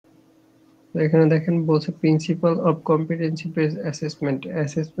তো এখানে দেখেন বলছে principal of competency base assessment.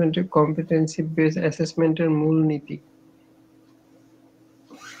 অ্যাসেসমেন্টের competency base অ্যাসেসমেন্টের মূল নীতি।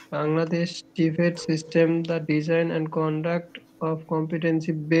 Bangladesh TVET system, the design and conduct of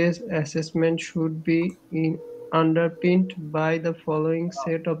competency-based assessment should be underpinned by the following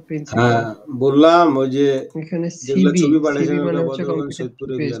set of হ্যাঁ principles. বললাম ওই যে এখানে যেগুলা সিবি, ছবি সিবি পাঠাইছেন মানে ওগুলা হচ্ছে বদরগঞ্জ কম্পিটেন্সি সৈয়দপুর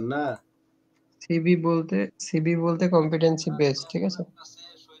বেসড। এগুলার না। সিবি বলতে কম্পিটেন্সি বেসড, ঠিক আছে।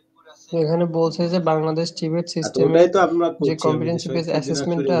 তো এখানে বলছে যে বাংলাদেশ টিবেট আর তো সিস্টেমের ওটাই তো আমরা যে করছি আমি যে কম্পিটেন্সি বেসড সৈয়দপুর দিনাজপুর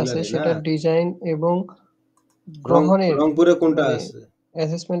অ্যাসেসমেন্টটা আছে এগুলারই না। সেটা ডিজাইন এবং গ্রহণের রংপুরে কোনটা মানে আছে?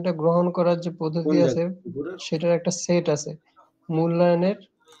 অ্যাসেসমেন্টটা গ্রহণ করার যে কোন পদ্ধতি আছে জায়গা রংপুরের? সেটার একটা সেট আছে। মূল্যায়নের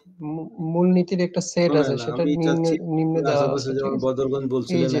মূলনীতির একটা সেট আছে, শোনেন সেটা আমি চাচ্ছি নিম্নে দেওয়া আশেপাশে আছে, ঠিক যেমন আছে। বদরগঞ্জ এই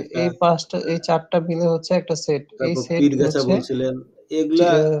বলছিলেন যে একটা, এই পাঁচটা, এই চারটা মিলে হচ্ছে একটা সেট। এই তারপর সেট পীরগাছা হচ্ছে বলছিলেন, এগুলা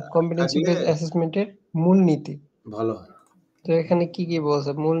কম্পিটেন্সি থাকলে বেসড অ্যাসেসমেন্টের মূলনীতি। ভালো হয়। তো এখানে কি কি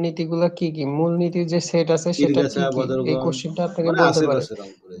বলছে, মূলনীতিগুলো কি কি, মূলনীতির যে সেট আছে সেটা পীরগাছা কি কি, এই বদরগঞ্জ কোশ্চেনটা আপনাকে মানে বলতে পারে আশেপাশে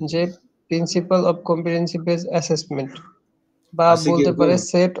রংপুরে যে যেগুলা principal of competency based assessment, বা আছে কি বলতে পারে এরকম?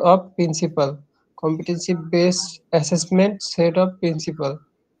 Set of principal, competency based assessment set of principal.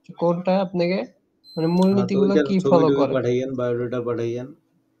 কোনটা আপনাকে মানে হ্যাঁ তো মূলনীতিগুলো ওইটার কি ছবি ফলো টবি করে। পাঠাইয়েন, বায়োডাটা পাঠাইয়েন।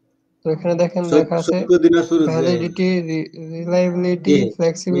 তো এখানে দেখেন লেখা আছে Saidpur Dinajpur validity, reliability, K Mita.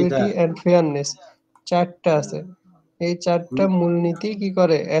 Flexibility and fairness, চারটা আছে। এই চারটা মূলনীতি কি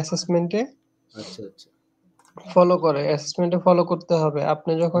করে অ্যাসেসমেন্টে আচ্ছা আচ্ছা, ফলো করে, অ্যাসেসমেন্টে ফলো করতে হবে।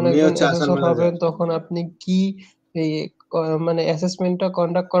 আপনি যখন উনি একজন হচ্ছে আসার অ্যাসেসর হবেন ম্যানেজার। তখন আপনি কি এই মানে অ্যাসেসমেন্টটা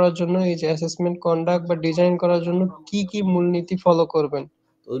কন্ডাক্ট করার জন্য, এই যে অ্যাসেসমেন্ট কন্ডাক্ট বা ডিজাইন করার জন্য কি কি মূলনীতি ফলো করবেন,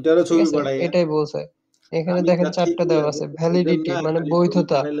 ওইটারও ঠিক ছবি আছে, পাঠাইয়েন। এটাই বলছে। এখানে আমি দেখেন চাচ্ছি চারটা কি দেওয়া আছে, এখন ওইটার ভ্যালিডিটি না, মানে খালি ছবি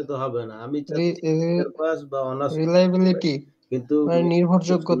বৈধতা, পাঠাইলে তো হবে না, আমি চাচ্ছি ইন্টার পাস বা অনার্স রিলায়েবিলিটি কিন্তু মানে খুব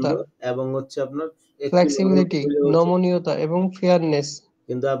নির্ভরযোগ্যতা, সুন্দর, এবং হচ্ছে আপনার একটু নমনীয় ফ্লেক্সিবিলিটি হলে হচ্ছে। নমনীয়তা এবং ফেয়ারনেস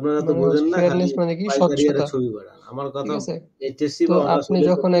কিন্তু আপনারা তো মানে হচ্ছে, বোঝেন না, খালি ফেয়ারনেস মানে কি পাইকারি আরে স্বচ্ছতা, ছবি পাঠান। আমার ঠিক কথা আছে। এইচএসসি তো বা অনার্স আপনি হলে তো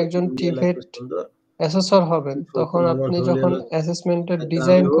যখন একটু একজন নমনীয় টিভেট লাগবে, সুন্দর অ্যাসেসর হবেন একটু তখন শক্ত আপনি হলে যখন না। অ্যাসেসমেন্টের গ্রামে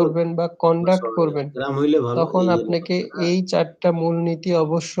ডিজাইন হোক করবেন বা বা কন্ডাক্ট শহরে হোক, করবেন গ্রাম হইলে ভালো, তখন এই জন্য আপনাকে বলছি, হ্যাঁ। এই চারটা মূলনীতি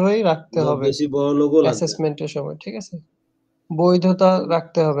অবশ্যই রাখতে হবে বেশি বড় লোকও লাগবে না। অ্যাসেসমেন্টের সময়, ঠিক আছে। বৈধতা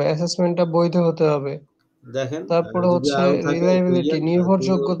রাখতে হবে, অ্যাসেসমেন্টটা বৈধ হতে হবে। দেখেন তারপরে যদি হচ্ছে আরো থাকে রিলায়েবিলিটি কইয়েন, আর যদি ওরকম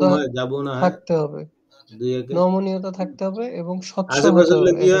নির্ভরযোগ্যতা হয় যাবো না হয় থাকতে হবে, দুই একে। নমনীয়তা থাকতে হবে এবং স্বচ্ছ আশেপাশে হতে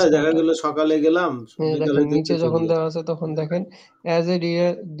হলে হবে কি হয়, দেখা অ্যাসেসমেন্টটা। গেল সকালে গেলাম, বিকাল দেখেন হইতে হইতে নিচে চলে যখন গেছে। দেওয়া আছে তখন দেখেন অ্যাজ এ কিন্তু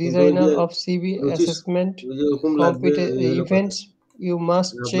ওই ডিজাইনার যে অফ সিবি পঁচিশ অ্যাসেসমেন্ট ওই যে ওরকম লাগবে, কম্পিটে ওই হলো কথা। ইভেন্টস you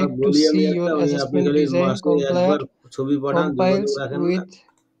must check আপনার to বলি আমি see একটা, your ওই আপনি assessment খালি design মাসে একবার ছবি পাঠান, যোগাযোগ compiles রাখেন না, with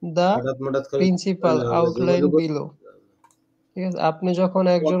the হঠাৎ মঠাৎ খালি principal পাইলে হবে, outline যোগাযোগ করতে below, হবে। ঠিক আছে। আপনি যখন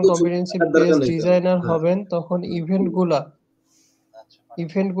একজন অত ছবি কম্পিটেন্সি পাঠার দরকার বেসড নেই তো আমার। ডিজাইনার হ্যাঁ, হবেন তখন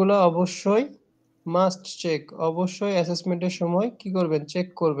ইভেন্টগুলা অবশ্যই মাস্ট চেক, অবশ্যই অ্যাসেসমেন্টের সময় কি করবেন, চেক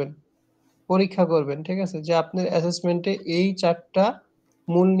করবেন, পরীক্ষা করবেন, ঠিক আছে, যে আপনার অ্যাসেসমেন্টে এই চারটা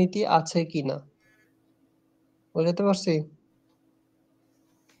মূলনীতি আছে কিনা। বুঝতে পারছি।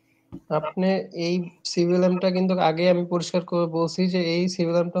 আপনি এই সিভিএলএমটা কিন্তু আগে আমি পরিষ্কার করে বলছি যে এই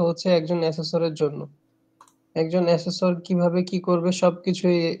সিভিএলএমটা হচ্ছে একজন অ্যাসেসরের জন্য। একজন অ্যাসেসর কিভাবে কি করবে সবকিছু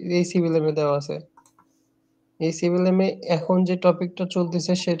এই সিভিএলএম এ দেওয়া আছে। এই সিভিএলএম এ এখন যে টপিকটা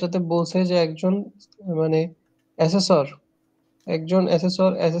চলতেছে সেটাতে বলছে যে একজন মানে অ্যাসেসর, একজন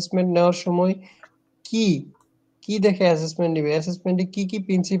অ্যাসেসর অ্যাসেসমেন্ট নেওয়ার সময় কি কি দেখে অ্যাসেসমেন্ট নিবে, অ্যাসেসমেন্টে কি কি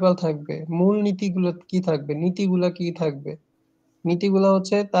প্রিন্সিপাল থাকবে, মূল নীতিগুলো কি থাকবে, নীতিগুলো কি থাকবে। নীতিগুলো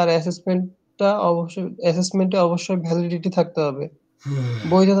হচ্ছে তার অ্যাসেসমেন্টটা অবশ্যই, অ্যাসেসমেন্টে অবশ্যই ভ্যালিডিটি থাকতে হবে,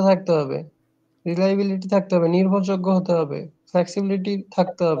 বৈধতা থাকতে হবে, রিলায়েবিলিটি থাকতে হবে, নির্ভরযোগ্য হতে হবে, ফ্লেক্সিবিলিটি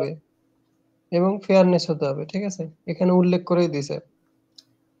থাকতে হবে এবং ফেয়ারনেস হতে হবে, ঠিক আছে, এখানে উল্লেখ করেই দিছে।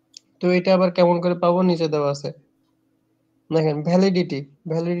 তো এটা আবার কেমন করে পাবো, নিচে দেওয়া আছে। দেখেন ভ্যালিডিটি,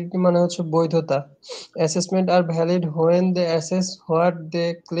 ভ্যালিডিটি মানে হচ্ছে বৈধতা। Assessment R valid when they assess what they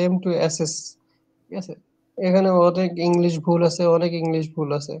claim to assess, ঠিক আছে। এখানে অনেক ইংলিশ ভুল আছে, অনেক ইংলিশ ভুল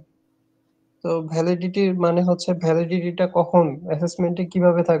আছে। তো ভ্যালিডিটির মানে হচ্ছে ভ্যালিডিটিটা কখন অ্যাসেসমেন্টে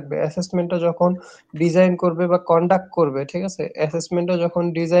কিভাবে থাকবে, অ্যাসেসমেন্টটা যখন ডিজাইন করবে বা কন্ডাক্ট করবে, ঠিক আছে, অ্যাসেসমেন্টটা যখন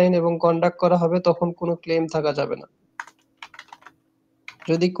ডিজাইন এবং কন্ডাক্ট করা হবে তখন কোনো ক্লেম থাকা যাবে না।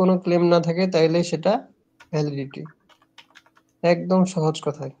 যদি কোনো ক্লেম না থাকে তাইলে সেটা ভ্যালিডিটি। একদম সহজ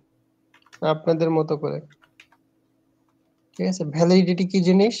কথায় আপনাদের মতো করে, ঠিক আছে। ভ্যালিডিটি কি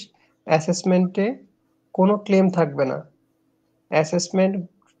জিনিস, অ্যাসেসমেন্টে কোনো ক্লেম থাকবে না। অ্যাসেসমেন্ট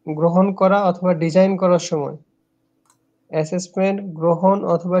গ্রহণ করা অথবা ডিজাইন করার সময়, অ্যাসেসমেন্ট গ্রহণ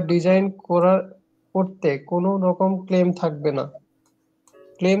অথবা ডিজাইন করতে কোনো রকম ক্লেম থাকবে না।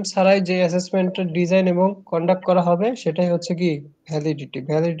 ক্লেম ছাড়াই যে অ্যাসেসমেন্টের ডিজাইন এবং কন্ডাক্ট করা হবে সেটাই হচ্ছে কি ভ্যালিডিটি,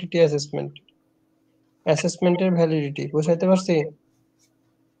 ভ্যালিডিটি অ্যাসেসমেন্টের ভ্যালিডিটি। বুঝাইতে পারছি।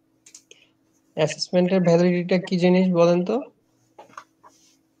 অ্যাসেসমেন্টের ভ্যালিডিটিটা কি জিনিস বলেন তো?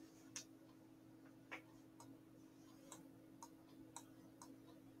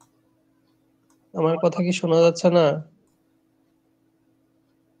 আমার কথা কি শোনা যাচ্ছে না?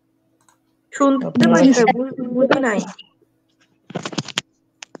 শুনতে পাই স্যার, বুঝি নাই।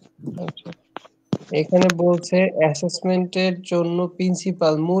 আচ্ছা, এখানে বলছে অ্যাসেসমেন্টের জন্য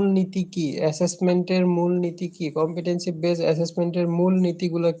প্রিন্সিপাল মূল নীতি কি? অ্যাসেসমেন্টের মূল নীতি কি? কম্পিটেন্সি বেস অ্যাসেসমেন্টের মূল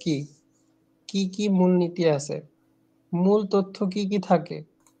নীতিগুলো কি? কি কি মূল নীতি আছে? মূল তথ্য কি কি থাকে?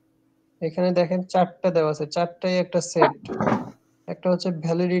 এখানে দেখেন 4টা দেওয়া আছে, 4টাই একটা সেট। একটা হচ্ছে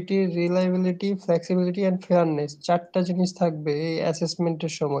validity, reliability, flexibility and fairness. 4টা জিনিস থাকবে এই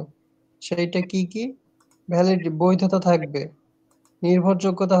অ্যাসেসমেন্টের সময়। সেইটা কি কি? ভ্যালিডিটি, বৈধতা থাকবে,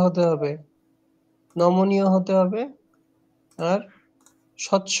 নির্ভরযোগ্যতা হতে হবে, নমনীয় হতে হবে, আর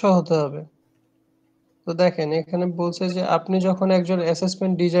স্বচ্ছ হতে হবে। তো দেখেন এখানে বলছে যে আপনি যখন একজন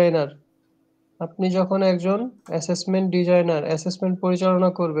অ্যাসেসমেন্ট ডিজাইনার, অ্যাসেসমেন্ট পরিচালনা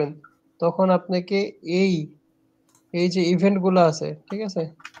করবেন, তখন আপনাকে এই এই যে ইভেন্ট গুলো আছে, ঠিক আছে,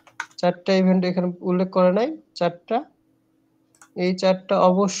 4টা ইভেন্ট এখানে উল্লেখ করা নাই, 4টা, এই 4টা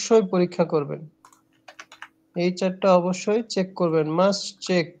অবশ্যই পরীক্ষা করবেন, এই 4টা অবশ্যই চেক করবেন। Must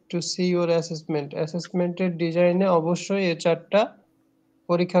check two see your অ্যাসেসমেন্টের ডিজাইনে অবশ্যই এই 4টা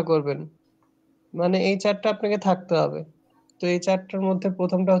পরীক্ষা করবেন, মানে এই 4টা আপনাকে থাকতে হবে। তো এই 4টার মধ্যে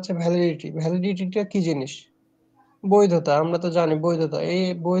প্রথমটা হচ্ছে ভ্যালিডিটি। ভ্যালিডিটিটা কি জিনিস? বৈধতা। আমরা তো জানি বৈধতা, এই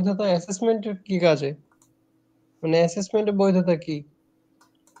বৈধতা অ্যাসেসমেন্টের কি কাজে, মানে অ্যাসেসমেন্টের বৈধতা কি?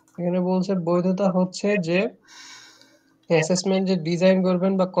 এখানে বলছে বৈধতা হচ্ছে যে অ্যাসেসমেন্ট যে ডিজাইন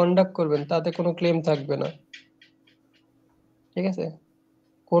করবেন বা কন্ডাক্ট করবেন তাতে কোনো ক্লেম থাকবে না, ঠিক আছে,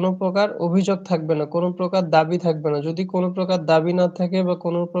 কোনো প্রকার অভিযোগ থাকবে না, কোনো প্রকার দাবি থাকবে না। যদি কোনো প্রকার দাবি না থাকে বা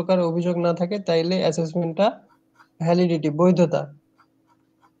কোনো প্রকার অভিযোগ না থাকে তাইলে অ্যাসেসমেন্টটা ভ্যালিডিটি, বৈধতা।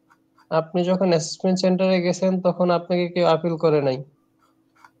 আপনি যখন অ্যাসেসমেন্ট সেন্টারে গেছেন তখন আপনাকে কেউ আপিল করে নাই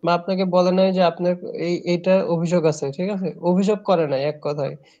বা আপনাকে বলে নাই যে আপনার এইটা অভিযোগ আছে, ঠিক আছে, অভিযোগ করে নাই, এক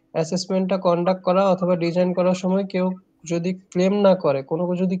কথায় অ্যাসেসমেন্টটা কন্ডাক্ট করা অথবা ডিজাইন করার সময় কেউ যদি ক্লেম না করে, কোনো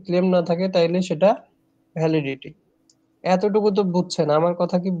যদি ক্লেম না থাকে তাইলে সেটা ভ্যালিডিটি। এতটুকু তো বুঝছেন, আমার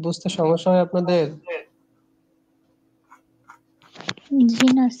কথা কি বুঝতে সমস্যা হয় আপনাদের? জি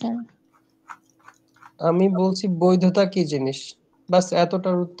না স্যার। আমি বলছি বৈধতা কি জিনিস, বাস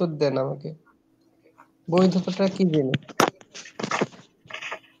এতটার উত্তর দেন আমাকে। বৈধতাটা কি জিনিস?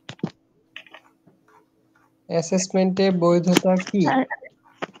 অ্যাসেসমেন্টে বৈধতা কি? স্যার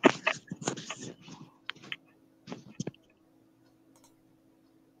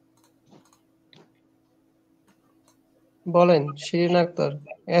বলেন শিরিন আক্তার,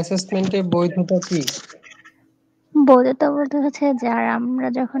 অ্যাসেসমেন্টে বৈধতা কি? বৈধতা বলতে হচ্ছে যার আমরা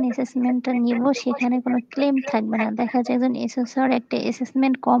যখন অ্যাসেসমেন্টটা নিব সেখানে কোনো ক্লেম থাকবে না। দেখা যায় একজন অ্যাসেসর একটা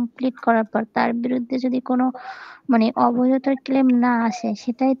অ্যাসেসমেন্ট কমপ্লিট করার পর তার বিরুদ্ধে যদি কোনো মানে অবৈধতার ক্লেম না আসে,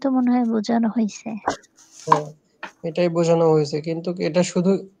 সেটাই তো মনে হয় বোঝানো হইছে। হ্যাঁ, এটাই বোঝানো হয়েছে, কিন্তু এটা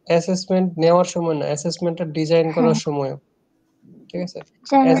শুধু অ্যাসেসমেন্ট নেওয়ার সময় না, অ্যাসেসমেন্টটা ডিজাইন হ্যাঁ, করার সময়, ঠিক আছে,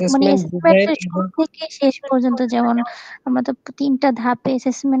 মানে অ্যাসেসমেন্ট ডিজাইন অ্যাসেসমেন্টের শুরু এবং থেকে শেষ পর্যন্ত, যেমন আমরা তো 3টা ধাপে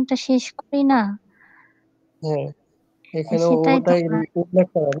অ্যাসেসমেন্টটা শেষ করি না? হ্যাঁ, এখানে সেটাই তো ওটাই উল্লেখ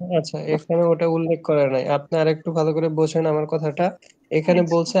করা নাই। আচ্ছা, এখানে ওটা উল্লেখ করা নাই, আপনি আরেকটু ভালো করে বোঝেন আমার কথাটা। এখানে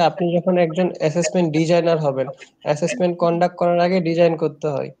বলছে আপনি যখন একজন অ্যাসেসমেন্ট ডিজাইনার হবেন, অ্যাসেসমেন্ট কন্ডাক্ট করার আগে ডিজাইন করতে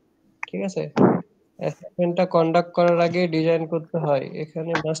হয়, ঠিক আছে, অ্যাসেসমেন্টটা কন্ডাক্ট করার আগে ডিজাইন করতে হয়।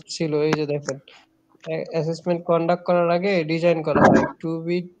 এখানে মাস্ট ছিল, এই যে দেখেন, অ্যাসেসমেন্ট কন্ডাক্ট করার আগে ডিজাইন করা হয়,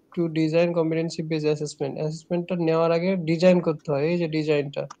 two design competency base assessment. অ্যাসেসমেন্টটা নেওয়ার আগে ডিজাইন করতে হয়, এই যে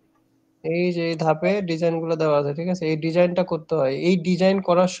ডিজাইনটা, এই যে এই ধাপে ডিজাইন গুলো দেওয়া আছে, ঠিক আছে, এই ডিজাইনটা করতে হয় এই ডিজাইন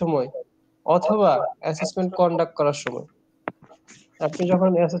করার সময় অথবা অ্যাসেসমেন্ট কন্ডাক্ট করার সময়। আপনি যখন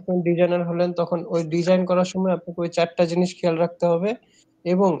অ্যাসেসমেন্ট ডিজাইনার হলেন তখন ওই ডিজাইন করার সময় আপনাকে ওই 4টা জিনিস খেয়াল রাখতে হবে,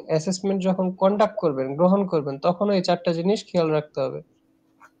 এবং অ্যাসেসমেন্ট যখন কন্ডাক্ট করবেন, গ্রহণ করবেন, তখন ওই 4টা জিনিস খেয়াল রাখতে হবে,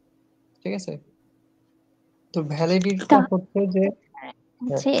 ঠিক আছে। তো ভ্যালিডিটিটা হচ্ছে যে, হ্যাঁ,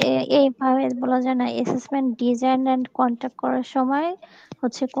 যে এইভাবে বলা যায় না, অ্যাসেসমেন্ট ডিজাইন এন্ড কন্ট্যাক্ট করার সময়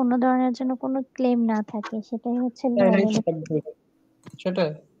হচ্ছে কোনো ধরনের জন্য কোনো ক্লেম না থাকে, সেটাই হচ্ছে এটাই ভ্যালিড। সেটা সেটা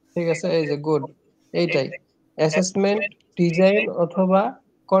ঠিক আছে, এই যে গুড, এইটাই অ্যাসেসমেন্ট ডিজাইন অথবা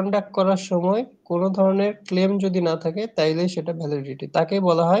কন্ডাক্ট করার সময় কোনো ধরনের ক্লেম যদি না থাকে তাইলে সেটা ভ্যালিডিটি, তাকে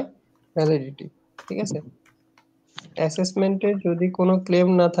বলা হয় ভ্যালিডিটি, ঠিক আছে। অ্যাসেসমেন্টে যদি কোনো ক্লেম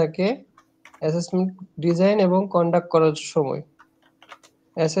না থাকে, অ্যাসেসমেন্ট ডিজাইন এবং কন্ডাক্ট করার সময়,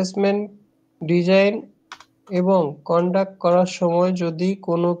 অ্যাসেসমেন্ট ডিজাইন এবং কন্ডাক্ট করার সময় যদি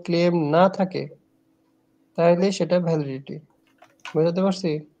কোনো ক্লেম না থাকে তাহলে সেটা ভ্যালিডিটি। বুঝতে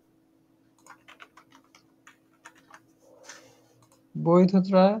পারছি?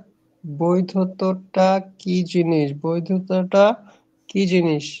 বৈধতা বৈধতাটা কি জিনিস? বৈধতাটা কি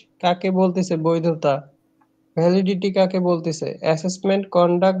জিনিস? কাকে বলতেছে বৈধতা? ভ্যালিডিটি কাকে বলতেছে? অ্যাসেসমেন্ট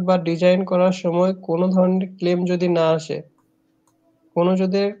কন্ডাক্ট বা ডিজাইন করার সময় কোনো ধরনের ক্লেম যদি না আসে,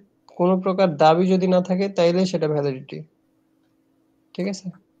 কোনো প্রকার দাবি যদি না থাকে, তাইলে সেটা ভ্যালিডিটি। ঠিক আছে?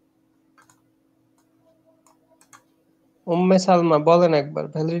 উম্মে সালমা বলেন একবার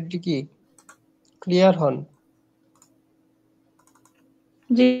ভ্যালিডিটি কি? ক্লিয়ার হন।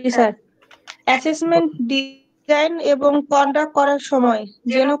 জি স্যার, অ্যাসেসমেন্ট ডিজাইন এবং কন্ডাক্ট করার সময়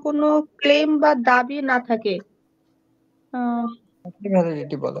যেন কোনো ক্লেম বা দাবি না থাকে। আপনি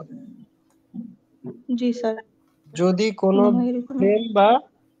ভ্যালিডিটি বলেন। জি স্যার, যদি কোনো ক্লেম বা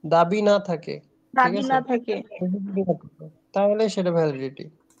দাবি না থাকে, ঠিক দাবি আছে, না থাকে। তাহলে সেটা ভ্যালিডিটি।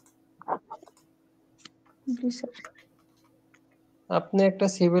 জি স্যার। আপনি একটা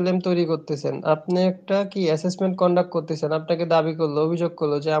সিভিএলএম তৈরি করতেছেন, আপনি একটা কি অ্যাসেসমেন্ট কন্ডাক্ট করতেছেন, আপনাকে দাবি করলো, অভিযোগ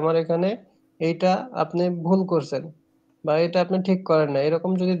করলো যে আমার এখানে এইটা আপনি ভুল করছেন বা এটা আপনি ঠিক করেন না,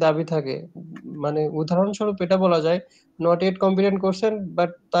 এরকম যদি দাবি থাকে, মানে উদাহরণস্বরূপ এটা বলা যায় নট ইয়েট কম্পিটেন্ট করছেন,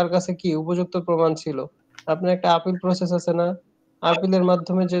 বাট তার কাছে কি উপযুক্ত প্রমাণ ছিল। আপনার একটা আপিল প্রসেস আছে না? আপিলের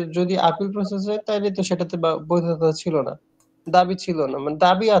মাধ্যমে যে যদি আপিল প্রসেস হয় তাহলে তো সেটাতে বৈধতা ছিল না, দাবি ছিল না, মানে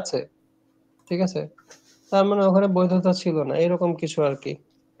দাবি আছে, ঠিক আছে, তার মানে ওখানে বৈধতা ছিল না, এরকম কিছু আর কি।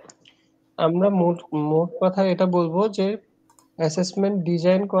 আমরা মোট মোট কথা এটা বলবো যে অ্যাসেসমেন্ট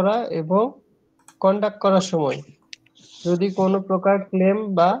ডিজাইন করা এবং কন্ডাক্ট করার সময় যদি কোনো প্রকার ক্লেম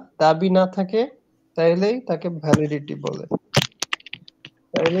বা দাবি না থাকে, তাইলেই তাকে ভ্যালিডিটি বলে,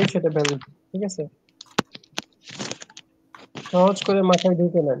 তাইলেই সেটা ভ্যালিড। ঠিক আছে, সহজ করে মাথায়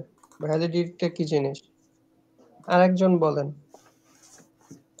ঢুকে নেন ভ্যালিডিটিটা কি জিনিস। আরেকজন বলেন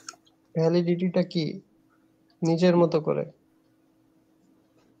ভ্যালিডিটিটা কি নিজের মতো করে।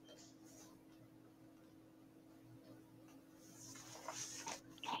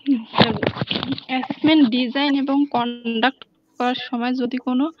 অ্যাসেসমেন্ট ডিজাইন এবং কন্ডাক্ট করার সময় যদি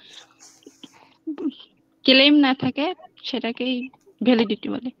কোনো ক্লেম না থাকে সেটাকেই ভ্যালিডিটি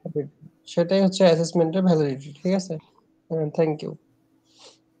বলে। সেটাই হচ্ছে অ্যাসেসমেন্টের ভ্যালিডিটি। ঠিক আছে, থ্যাংক ইউ।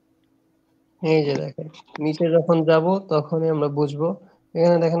 এই যে দেখেন নিচে যখন যাব তখনই আমরা বুঝবো।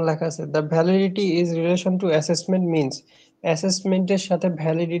 এখানে দেখেন লেখা আছে the validity is relation to assessment means, অ্যাসেসমেন্টের সাথে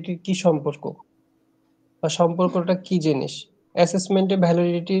ভ্যালিডিটির কি সম্পর্ক বা সম্পর্কটা কি জিনিস। অ্যাসেসমেন্টে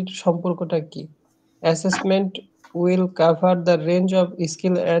ভ্যালিডিটির সম্পর্কটা কি? Assessment will cover the range of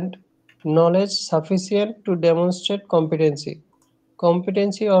skill and knowledge sufficient to demonstrate competency.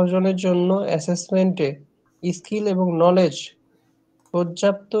 Competency অর্জনের জন্য অ্যাসেসমেন্টে স্কিল এবং নলেজ,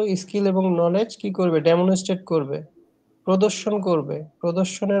 পর্যাপ্ত স্কিল এবং নলেজ কি করবে? ডেমনস্ট্রেট করবে, প্রদর্শন করবে,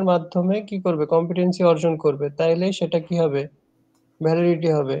 প্রদর্শনের মাধ্যমে কি করবে? কম্পিটেন্সি অর্জন করবে, তাইলেই সেটা কি হবে? ভ্যালিডিটি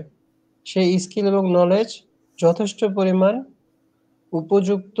হবে। সেই স্কিল এবং নলেজ যথেষ্ট পরিমাণ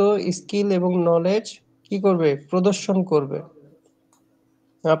উপযুক্ত স্কিল এবং নলেজ কি করবে? প্রদর্শন করবে।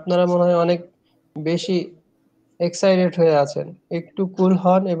 আপনারা মনে হয় অনেক বেশি এক্সাইটেড হয়ে আছেন, একটু কুল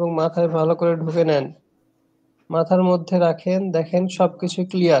হন এবং মাথায় ভালো করে ঢুকে নেন, মাথার মধ্যে রাখেন, দেখেন সবকিছু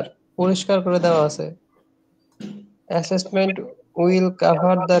ক্লিয়ার, পরিষ্কার করে দেওয়া আছে। Assessment will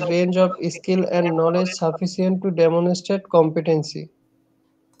cover the range of skill and knowledge sufficient to demonstrate competency.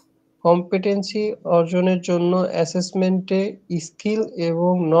 Competency অর্জনের জন্য অ্যাসেসমেন্টে স্কিল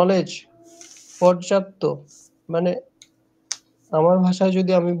এবং নলেজ পর্যাপ্ত, মানে আমার ভাষায়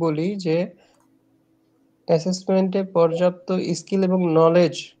যদি আমি বলি যে অ্যাসেসমেন্টে পর্যাপ্ত স্কিল এবং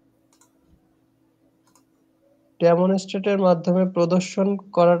নলেজ ডেমনস্ট্রেটের মাধ্যমে প্রদর্শন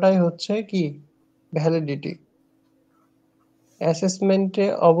করাটাই হচ্ছে কি? ভ্যালিডিটি। অ্যাসেসমেন্টে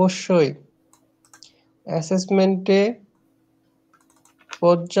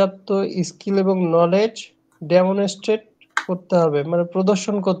পর্যাপ্ত স্কিল এবং নলেজ ডেমনস্ট্রেট করতে হবে, মানে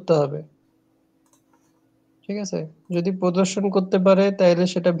প্রদর্শন করতে হবে। ঠিক আছে, যদি প্রদর্শন করতে পারে তাহলে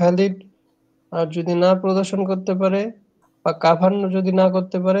সেটা ভ্যালিড, আর যদি না প্রদর্শন করতে পারে বা কাভার যদি না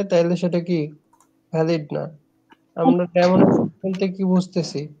করতে পারে তাহলে সেটা কি? ভ্যালিড না। আমরা ডেমনস্ট্রেট বলতে কি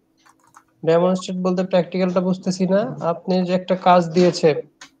বুঝতেছি? ডেমনস্ট্রেট বলতে প্র্যাকটিক্যালটা বুঝতেছি না। আপনি যে একটা কাজ দিয়েছে,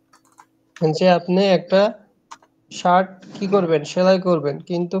 যে আপনি একটা শার্ট কি করবেন? সেলাই করবেন,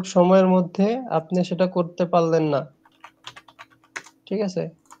 কিন্তু সময়ের মধ্যে আপনি সেটা করতে পারলেন না, ঠিক আছে,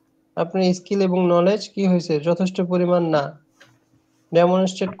 আপনার স্কিল এবং নলেজ কি হয়েছে? যথেষ্ট পরিমাণ না,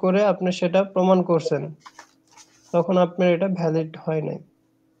 ডেমনস্ট্রেট করে আপনি সেটা প্রমাণ করছেন, তখন আপনার এটা ভ্যালিড হয় নাই।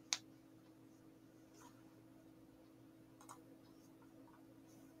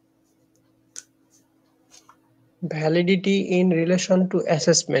 Validity in relation to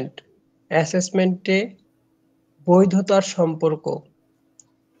assessment, অ্যাসেসমেন্টে বৈধতার সম্পর্ক।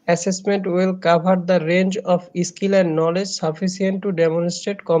 assessment will cover the range of skill and knowledge sufficient to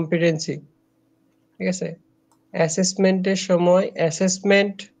demonstrate competency ঠিক আছে অ্যাসেসমেন্টের সময়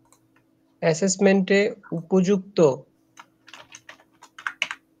অ্যাসেসমেন্টে উপযুক্ত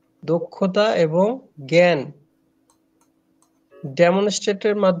দক্ষতা এবং জ্ঞান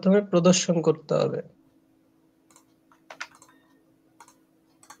ডেমনস্ট্রেটের মাধ্যমে প্রদর্শন করতে হবে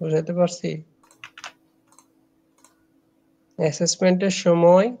বুঝাতে পারছি অ্যাসেসমেন্টের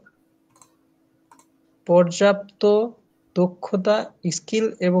সময় পর্যাপ্ত দক্ষতা স্কিল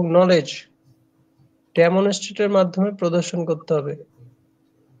এবং নলেজ ডেমনস্ট্রেটের মাধ্যমে প্রদর্শন করতে হবে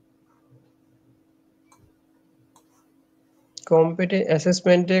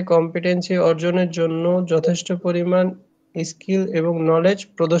অ্যাসেসমেন্টে কম্পিটেন্সি অর্জনের জন্য যথেষ্ট পরিমাণ স্কিল এবং নলেজ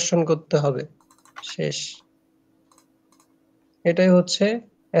প্রদর্শন করতে হবে শেষ এটাই হচ্ছে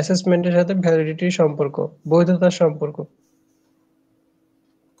অ্যাসেসমেন্টের সাথে ভ্যালিডিটির সম্পর্ক বৈধতার সম্পর্ক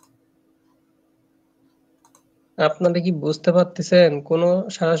আপনারা কি বুঝতে পারতেছেন কোনো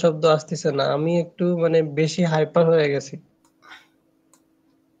সারা শব্দ আসতেছে না আমি একটু মানে বেশি হাইপার হয়ে গেছি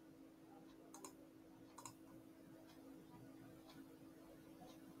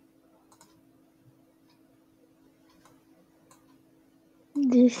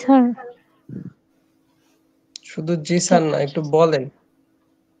জি স্যার শুধু জি স্যার না একটু বলেন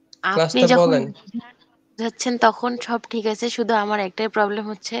আপনি ক্লাসটা যখন বলেন যাচ্ছেন তখন সব ঠিক আছে, শুধু আমার একটাই প্রবলেম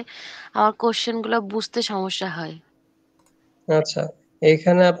হচ্ছে আমার কোশ্চেন গুলো বুঝতে সমস্যা হয়। আচ্ছা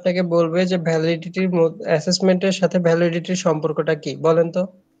এখানে আপনাকে বলবে যে ভ্যালিডিটির অ্যাসেসমেন্টের সাথে ভ্যালিডিটির সম্পর্কটা কি বলেন তো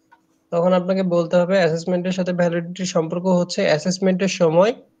তখন আপনাকে বলতে হবে অ্যাসেসমেন্টের সাথে ভ্যালিডিটির সম্পর্ক হচ্ছে অ্যাসেসমেন্টের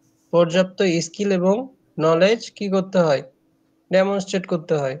সময় পর্যাপ্ত স্কিল এবং নলেজ কি করতে হয় ডেমনস্ট্রেট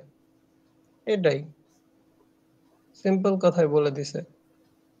করতে হয় এটাই সিম্পল কথাই বলে দিছে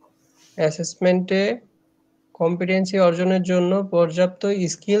অ্যাসেসমেন্টে কম্পিটেন্সি অর্জনের জন্য পর্যাপ্ত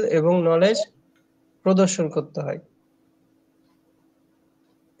স্কিল এবং নলেজ প্রদর্শন করতে হয়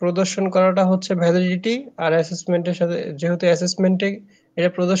প্রদর্শন করাটা হচ্ছে ভ্যালিডিটি আর অ্যাসেসমেন্টের সাথে যেহেতু অ্যাসেসমেন্টে এটা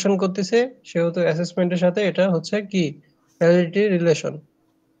প্রদর্শন করতেছে সেহেতু অ্যাসেসমেন্টের সাথে এটা হচ্ছে কি ভ্যালিডিটি রিলেশন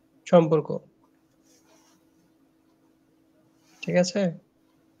সম্পর্ক ঠিক আছে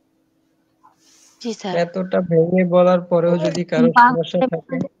জি স্যার। এতটা ভেঙে বলার পরেও যদি কারো সমস্যা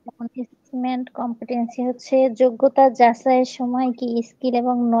থাকে অ্যাসেসমেন্ট কম্পিটেন্সি হচ্ছে যোগ্যতা যাচাইয়ের সময় কি স্কিল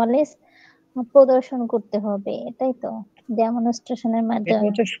এবং নলেজ প্রদর্শন করতে হবে এটাই তো ডেমনস্ট্রেশনের এটা মাধ্যমে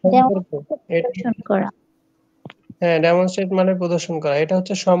হচ্ছে সম্পর্ক প্রদর্শন করা হ্যাঁ ডেমনস্ট্রেট মানে প্রদর্শন করা এটা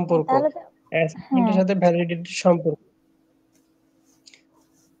হচ্ছে সম্পর্ক তাহলে তো অ্যাসেসমেন্টের সাথে ভ্যালিডিটির সম্পর্ক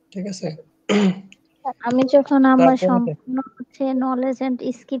ঠিক আছে আমি যখন আমার তারপরে সম্পূর্ণ হচ্ছে নলেজ এন্ড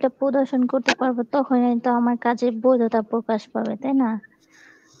স্কিলটা প্রদর্শন করতে পারবো তখনই তো আমার কাজের বৈধতা প্রকাশ পাবে তাই না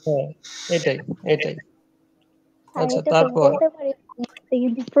হ্যাঁ এটাই আর আচ্ছা এটা তো তারপর বলতে পারি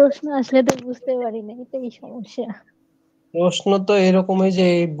কিন্তু প্রশ্ন আসলে তো বুঝতে পারি না এটাই সমস্যা প্রশ্ন তো এরকমই যে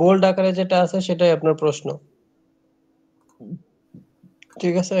এই বোল্ড আকারে যেটা আছে সেটাই আপনার প্রশ্ন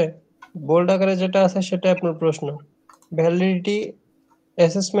ঠিক আছে বোল্ড আকারে যেটা আছে সেটাই আপনার প্রশ্ন ভ্যালিডিটি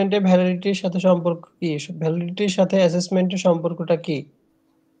অ্যাসেসমেন্টে ভ্যালিডিটির সাথে সম্পর্ক কি ভ্যালিডিটির সাথে অ্যাসেসমেন্টের সম্পর্কটা কি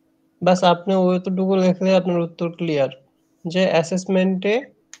বাস আপনি ওইটুকু লিখলে আপনার উত্তর ক্লিয়ার যে অ্যাসেসমেন্টে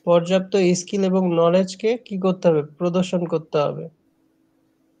পর্যাপ্ত স্কিল এবং নলেজকে কি করতে হবে প্রদর্শন করতে হবে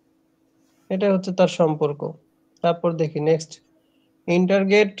এটা হচ্ছে তার সম্পর্ক তারপর দেখি next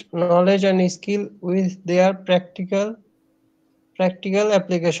integrate knowledge and skill with their practical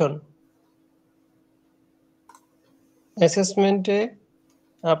application অ্যাসেসমেন্টে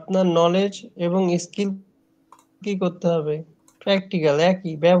আপনার নলেজ এবং স্কিল কি করতে হবে প্র্যাকটিক্যাল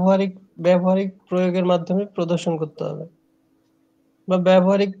একই ব্যবহারিক প্রয়োগের মাধ্যমে প্রদর্শন করতে হবে বা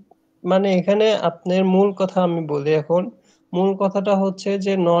ব্যবহারিক মানে এখানে আপনার মূল কথা আমি বলি এখন মূল কথাটা হচ্ছে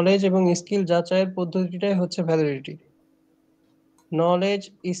যে নলেজ এবং স্কিল যাচাইয়ের পদ্ধতিটাই হচ্ছে validity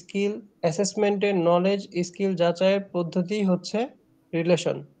knowledge skill অ্যাসেসমেন্টের knowledge skill যাচাইয়ের পদ্ধতি হচ্ছে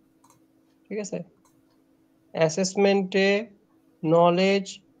রিলেশন ঠিক আছে অ্যাসেসমেন্টে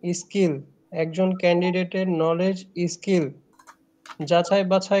নলেজ স্কিল একজন ক্যান্ডিডেটের নলেজ স্কিল যাচাই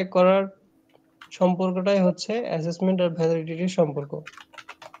বাছাই করার সম্পর্কটাই হচ্ছে অ্যাসেসমেন্ট আর ভ্যালিডিটির সম্পর্ক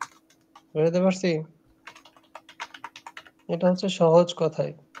বুঝতে পারছি এটা হচ্ছে সহজ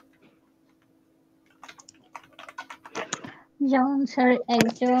কথাই যেমন স্যার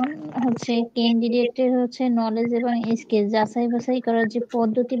একজন হচ্ছে ক্যান্ডিডেটের হচ্ছে নলেজ এবং স্কিল যাচাই বাছাই করার যে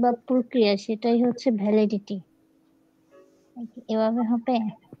পদ্ধতি বা প্রক্রিয়া সেটাই হচ্ছে ভ্যালিডিটি এভাবে হবে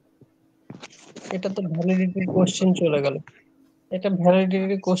এটা তো ভ্যালিডিটির কোশ্চেন চলে গেল এটা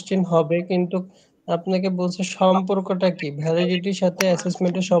ভ্যালিডিটির কোশ্চেন হবে কিন্তু আপনাকে বলছে সম্পর্কটা কি ভ্যালিডিটির সাথে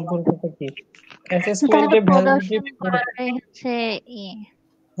অ্যাসেসমেন্টের সম্পর্কটা কি অ্যাসেসমেন্টে ভ্যালিডিটি প্রদর্শন করাটাই হচ্ছে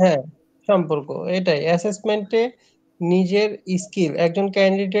হ্যাঁ, সম্পর্ক এটাই। অ্যাসেসমেন্টে নিজের স্কিল, একজন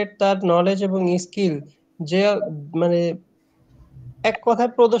ক্যান্ডিডেট তার নলেজ এবং স্কিল যে মানে এক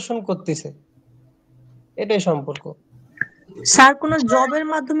কথায় প্রদর্শন করতেছে, এটাই সম্পর্ক। স্যার কোনো জবের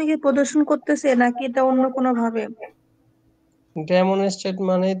মাধ্যমে কি প্রদর্শন করতেছে নাকি এটা অন্য কোনো ভাবে? ডেমনস্ট্রেট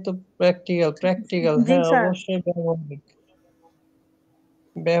মানে তো প্র্যাকটিক্যাল জি হ্যাঁ স্যার। অবশ্যই জি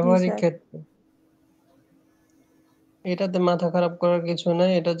ব্যবহারিক স্যার। ক্ষেত্রে। এটাতে মাথা খারাপ করার কিছু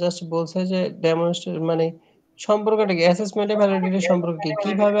নাই, এটা জাস্ট বলছে যে ডেমনস্ট্রেট মানে সম্পর্কটা কি, অ্যাসেসমেন্টে ভ্যালিডিটির সম্পর্ক কি,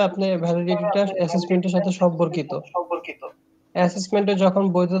 কিভাবে আপনি ভ্যালিডিটিটা অ্যাসেসমেন্টের সাথে সম্পর্কিত। অ্যাসেসমেন্টে যখন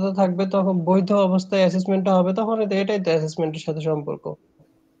বৈধতা থাকবে, তখন বৈধ অবস্থায় অ্যাসেসমেন্টটা হবে, তখন এটাই তো অ্যাসেসমেন্টের সাথে সম্পর্ক।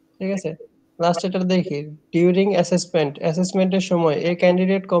 ঠিক আছে, লাস্ট এটা দেখি। ডিউরিং অ্যাসেসমেন্টের সময় এ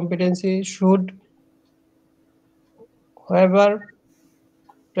candidate competency should however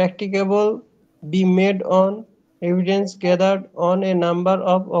practicable be made on evidence gathered on a number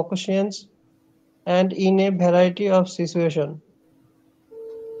of occasions and in a variety of situation।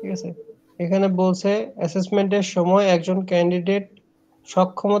 ঠিক আছে, এখানে বলছে অ্যাসেসমেন্টের সময় একজন ক্যান্ডিডেট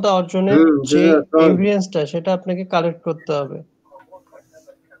সক্ষমতা অর্জনের যে এভিডেন্সটা সেটা আপনাকে কালেক্ট করতে হবে।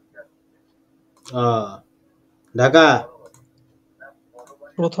 ঢাকা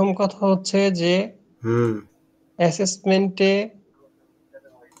প্রথম কথা হচ্ছে যে অ্যাসেসমেন্টে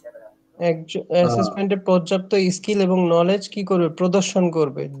পর্যাপ্ত স্কিল এবং নলেজ কি করবে, প্রদর্শন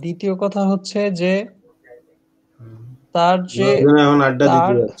করবে। দ্বিতীয় কথা হচ্ছে যে তার যে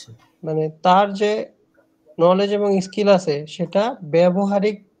তার যে নলেজ এবং স্কিল আছে সেটা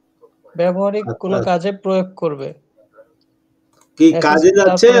ব্যবহারিক কোনো কাজে প্রয়োগ করবে। কি কাজে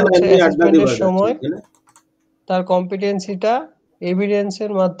যাচ্ছে না এমনি আড্ডা দিবা সময় তার কম্পিটেন্সিটা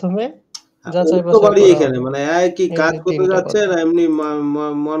এভিডেন্সের মাধ্যমে যাচাই বাছাই করা এখানে মানে কি কাজ করতে যাচ্ছে না এমনি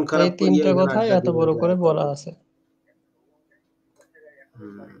মন খারাপ এই তিনটা কথাই এত বড় করে বলা আছে।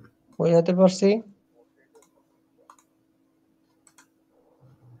 বোঝাতে পারছি?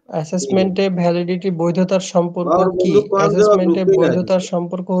 অ্যাসেসমেন্টে ভ্যালিডিটি বৈধতার সম্পর্ক কি? অ্যাসেসমেন্টে বৈধতার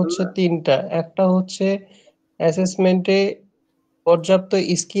সম্পর্ক হচ্ছে তিনটা। একটা হচ্ছে অ্যাসেসমেন্টে পর্যাপ্ত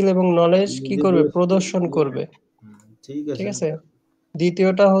স্কিল এবং নলেজ কি করবে, প্রদর্শন করবে। ঠিক আছে,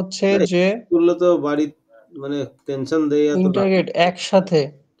 দ্বিতীয়টা হচ্ছে যে তো বাড়ি মানে টেনশন দেয় এত ইন্টারগ্রেট একসাথে,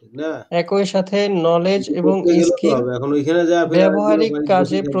 ঠিক না, একই সাথে নলেজ এবং স্কিল এখন ওইখানে যা ব্যবহারিক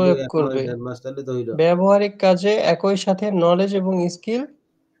কাজে প্রয়োগ করবে। ব্যবহারিক কাজে একই সাথে নলেজ এবং স্কিল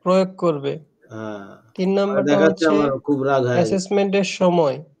প্রয়োগ করবে। 3 নম্বরটা হচ্ছে অ্যাসেসমেন্টের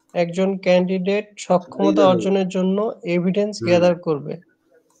সময় একজন ক্যান্ডিডেট সক্ষমতা অর্জনের জন্য এভিডেন্স গ্যাদার করবে,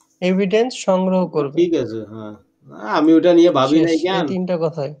 এভিডেন্স সংগ্রহ করবে। ঠিক আছে, হ্যাঁ আমি ওটা নিয়ে ভাবি নাই কেন, এই তিনটা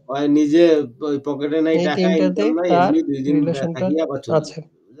কথাই ওই নিজে ওই পকেটে নাই টাকা, তিনটাতে ইনকাম নাই, তার এমনি 2 দিন রিলেশনটা থাকিয়া বা চলে আছে।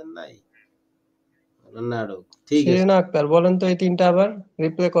 বুঝেন নাই নাটক। ঠিক আছে শিরিনা আক্তার বলেন তো এই তিনটা আবার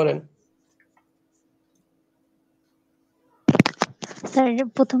রিপ্লে করেন। স্যার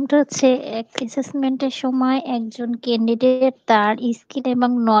প্রথমটা হচ্ছে অ্যাসেসমেন্টের সময় একজন ক্যান্ডিডেট তার স্কিল এবং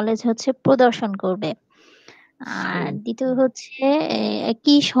নলেজ হচ্ছে প্রদর্শন করবে। আর দ্বিতীয় হচ্ছে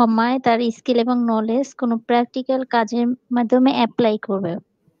একই সময় তার স্কিল এবং নলেজ কোনো প্র্যাকটিক্যাল কাজের মাধ্যমে অ্যাপ্লাই করবে।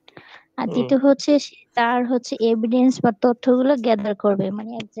 আর দ্বিতীয় হচ্ছে তার হচ্ছে এভিডেন্স বা তথ্যগুলো গ্যাদার করবে,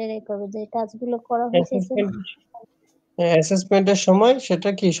 মানে এক জায়গায় করবে যে কাজগুলো করা হয়েছে অ্যাসেসমেন্টের সময় সেটা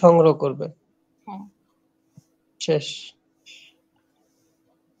কি সংগ্রহ করবে। হ্যাঁ শেষ।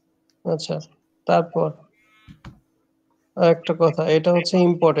 আচ্ছা, তারপর আরেকটা কথা, এটা হচ্ছে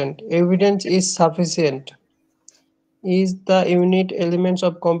important. Evidence is sufficient is the unit elements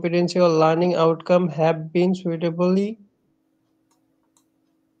of competency or learning outcome have been suitably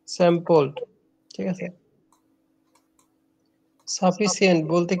sampled। ঠিক আছে, সাফিসিয়েন্ট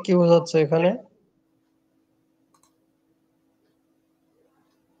বলতে কি বোঝাচ্ছে এখানে?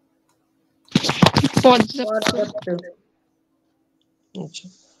 আচ্ছা,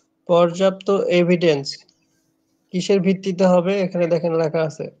 পর্যাপ্ত এভিডেন্স কিসের ভিত্তিতে হবে? এখানে দেখেন লেখা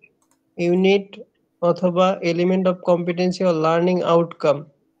আছে ইউনিট অথবা element of competency or learning outcome.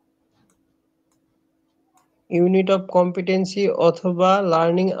 Unit of competency অথবা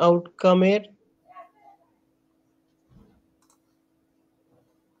লার্নিং আউটকামের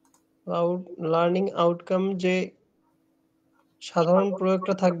লার্নিং আউটকাম যে সাধারণ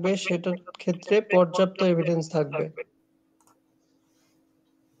প্রয়োগটা থাকবে সেটার ক্ষেত্রে পর্যাপ্ত এভিডেন্স থাকবে।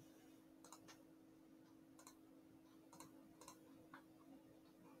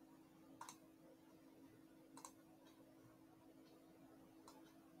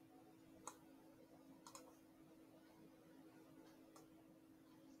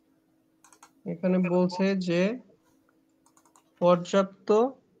 এখানে বলছে যে পর্যাপ্ত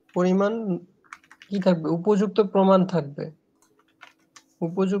পরিমাণ কি থাকবে, উপযুক্ত প্রমাণ থাকবে।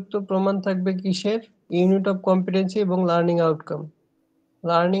 উপযুক্ত প্রমাণ থাকবে কিসের? ইউনিট অফ কম্পিটেন্সি এবং লার্নিং আউটকাম।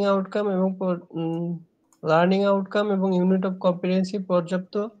 লার্নিং আউটকাম এবং ইউনিট অফ কম্পিটেন্সি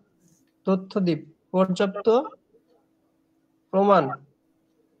পর্যাপ্ত তথ্য পর্যাপ্ত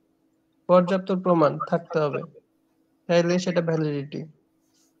প্রমাণ থাকতে হবে, তাইলে সেটা ভ্যালিডিটি।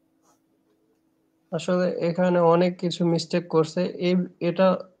 আসলে এখানে অনেক কিছু মিস্টেক করছে। এটা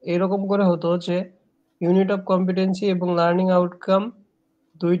এরকম করে হতো যে ইউনিট অফ কম্পিটেন্সি এবং লার্নিং আউটকাম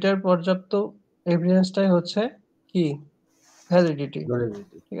দুইটার পর্যাপ্ত এভিডেন্সটাই হচ্ছে কি ভ্যালিডিটি।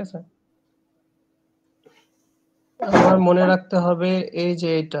 ঠিক আছে, আমার মনে রাখতে হবে এই যে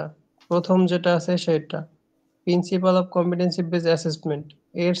এটা প্রথম যেটা আছে সেটা principal of competency base assessment,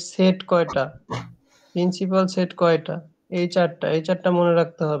 এর সেট কয়টা, প্রিন্সিপাল সেট কয়টা, এই চারটা মনে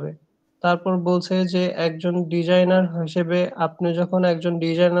রাখতে হবে। তারপর বলছে যে একজন ডিজাইনার হিসেবে আপনি যখন একজন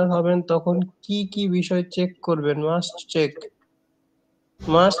ডিজাইনার হবেন তখন কি কি বিষয় চেক করবেন, মাস্ট চেক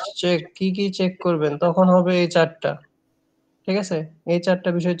কি কি চেক করবেন, তখন হবে এই চারটা। ঠিক আছে, এই চারটা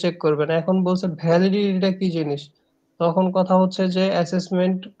বিষয় চেক করবেন। এখন বলছে ভ্যালিডিটিটা কি জিনিস, তখন কথা হচ্ছে যে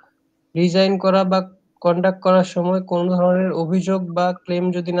অ্যাসেসমেন্ট ডিজাইন করা বা কন্ডাক্ট করার সময় কোন ধরনের অভিযোগ বা ক্লেম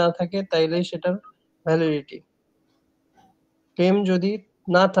যদি না থাকে তাইলেই সেটার ভ্যালিডিটি। ক্লেম যদি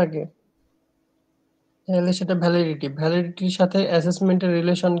না থাকে তাহলে সেটা ভ্যালিডিটির সাথে অ্যাসেসমেন্টের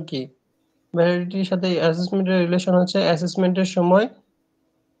রিলেশন কি? ভ্যালিডিটির সাথে অ্যাসেসমেন্টের রিলেশন হচ্ছে অ্যাসেসমেন্টের সময়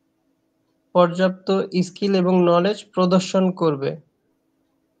পর্যাপ্ত স্কিল এবং নলেজ প্রদর্শন করবে।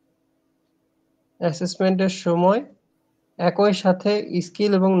 অ্যাসেসমেন্টের সময় একই সাথে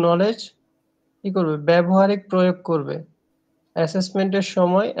স্কিল এবং নলেজ কি করবে, ব্যবহারিক প্রয়োগ করবে। অ্যাসেসমেন্টের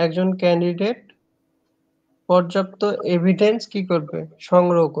সময় একজন ক্যান্ডিডেট পর্যাপ্ত এভিডেন্স কি করবে,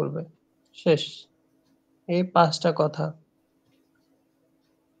 সংগ্রহ করবে। শেষ, এই 5টা কথা।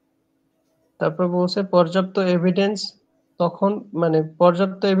 তারপর বলছে পর্যাপ্ত এভিডেন্স, তখন মানে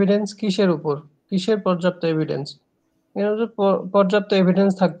পর্যাপ্ত এভিডেন্স কিসের উপর, কিসের পর্যাপ্ত এভিডেন্স? পর্যাপ্ত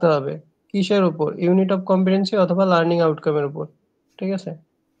এভিডেন্স থাকতে হবে কিসের উপর, ইউনিট অফ কম্পিটেন্সি অথবা লার্নিং আউটকামের উপর। ঠিক আছে,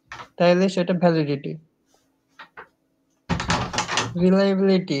 তাইলে সেটা ভ্যালিডিটি।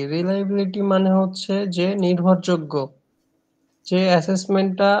 রিলায়েবিলিটি মানে হচ্ছে যে নির্ভরযোগ্য, যে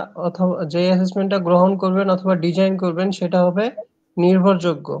অ্যাসেসমেন্টটা গ্রহণ করবেন অথবা ডিজাইন করবেন সেটা হবে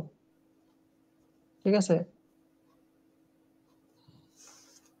নির্ভরযোগ্য। ঠিক আছে,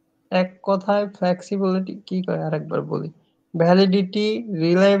 এক কথায় ফ্লেক্সিবিলিটি কি করে আরেকবার বলি, ভ্যালিডিটি,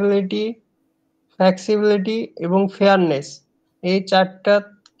 রিলায়েবিলিটি, ফ্লেক্সিবিলিটি এবং ফেয়ারনেস, এই চারটা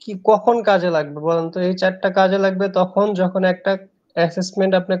কি কখন কাজে লাগবে বলেন তো? এই চারটা কাজে লাগবে তখন যখন একটা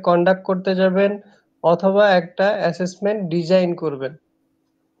অ্যাসেসমেন্ট আপনি কন্ডাক্ট করতে যাবেন অথবা একটা অ্যাসেসমেন্ট ডিজাইন করবেন,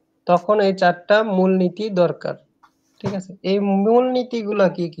 তখন এই চারটা মূলনীতি দরকার। ঠিক আছে, এই মূলনীতিগুলা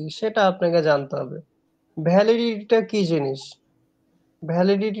কি কি সেটা আপনাকে জানতে হবে। ভ্যালিডিটিটা কি জিনিস?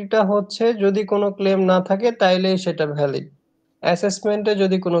 ভ্যালিডিটিটা হচ্ছে যদি কোনো ক্লেম না থাকে তাইলেই সেটা ভ্যালিড। অ্যাসেসমেন্টে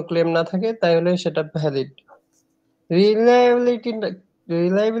যদি কোনো ক্লেম না থাকে তাহলে সেটা ভ্যালিড।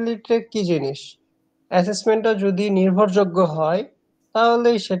 রিলায়েবিলিটি কি জিনিস? অ্যাসেসমেন্টটা যদি নির্ভরযোগ্য হয়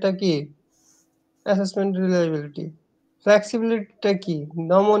তাহলেই সেটা কি অ্যাসেসমেন্ট রিলায়েবিলিটি। ফ্লেক্সিবিলিটিটা কি?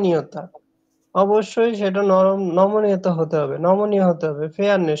 নমনীয়তা, অবশ্যই সেটা নমনীয়তা হতে হবে, নমনীয় হতে হবে।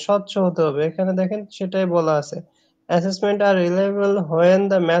 ফেয়ারনেস, স্বচ্ছ হতে হবে। এখানে দেখেন সেটাই বলা আছে, assessment are reliable when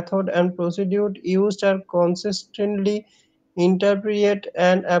the method and procedure used are consistently interpreted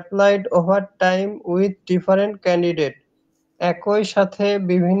and applied over time with different candidate। একই সাথে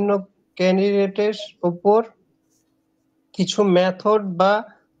বিভিন্ন ক্যান্ডিডেটের উপর কিছু মেথড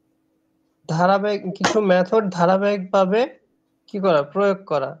ধারাবাহিকভাবে কি করা, প্রয়োগ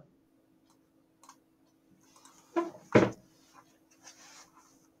করা।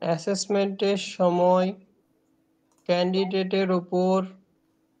 অ্যাসেসমেন্টের সময় ক্যান্ডিডেটের উপর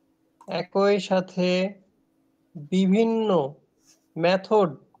একই সাথে বিভিন্ন মেথড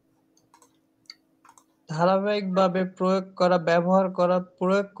ধারাবাহিকভাবে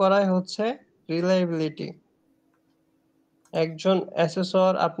প্রয়োগ করাই হচ্ছে রিলায়েবিলিটি।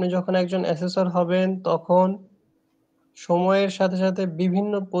 আপনি যখন একজন অ্যাসেসর হবেন তখন সময়ের সাথে সাথে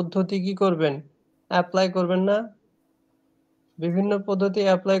বিভিন্ন পদ্ধতি কি করবেন, অ্যাপ্লাই করবেন না? বিভিন্ন পদ্ধতি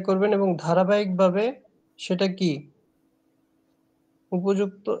অ্যাপ্লাই করবেন এবং ধারাবাহিকভাবে সেটা কি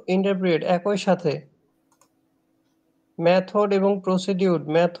উপযুক্ত ইন্টারপ্রিট। একই সাথে মেথড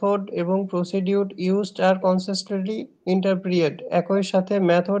এবং প্রসিডিউর ইউজড আর কনসিস্টেন্টলি ইন্টারপ্রিটেড। একই সাথে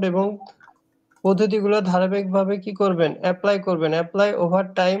মেথড এবং পদ্ধতিগুলো ধারাবাহিকভাবে কি করবেন, apply over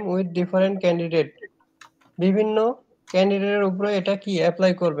time with different candidate. বিভিন্ন ক্যান্ডিডেটের উপরে এটা কি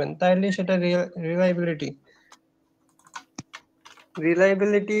অ্যাপ্লাই করবেন, তাইলে সেটা রিলায়েবিলিটি।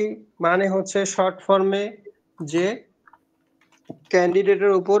 রিলায়েবিলিটি মানে হচ্ছে শর্ট ফর্মে যে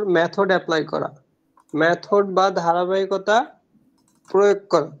ক্যান্ডিডেটের উপর মেথড অ্যাপ্লাই করা, মেথড বা ধারাবাহিকতা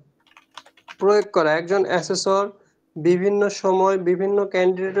প্রয়োগ করা। একজন অ্যাসেসর বিভিন্ন সময় বিভিন্ন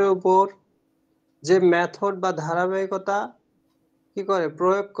ক্যান্ডিডেটের উপর যে মেথড বা ধারাবাহিকতা কি করে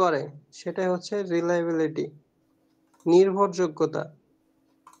প্রয়োগ করে সেটাই হচ্ছে রিলায়েবিলিটি, নির্ভরযোগ্যতা।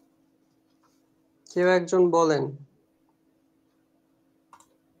 কেউ একজন বলেন।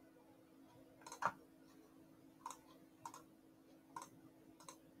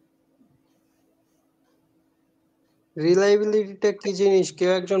 রিলায়েবিলিটিটা কি জিনিস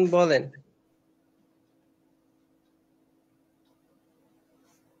কেউ একজন বলেন।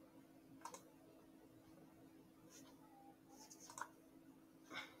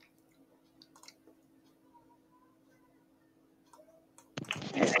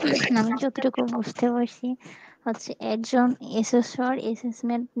 আমি যতটুকু বুঝতে পারছি হচ্ছে একজন এসেসর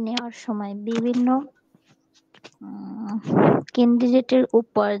অ্যাসেসমেন্ট নেওয়ার সময় বিভিন্ন ক্যান্ডিডেটের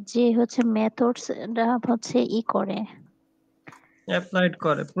উপর যে হচ্ছে মেথডস হচ্ছে করে অ্যাপ্লাইড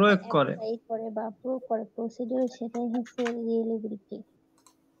করে, প্রয়োগ করে। বা প্রয়োগ করে প্রসিডিউর, সেটাই হচ্ছে রিলায়েবিলিটি।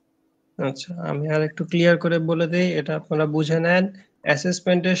 আচ্ছা, আমি আর একটু ক্লিয়ার করে বলে দেই, এটা আপনারা বুঝে নেন।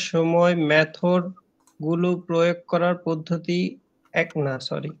 অ্যাসেসমেন্টের সময় মেথড গুলো প্রয়োগ করার পদ্ধতি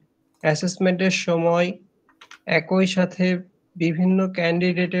অ্যাসেসমেন্টের সময় একই সাথে বিভিন্ন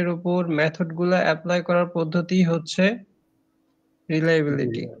ক্যান্ডিডেটের উপর মেথড গুলো অ্যাপ্লাই করার পদ্ধতি হচ্ছে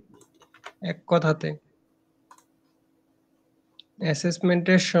রিলায়েবিলিটি। এক কথাতে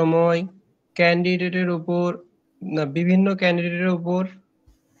অ্যাসেসমেন্টের সময় ক্যান্ডিডেটের উপর বিভিন্ন ক্যান্ডিডেটের উপর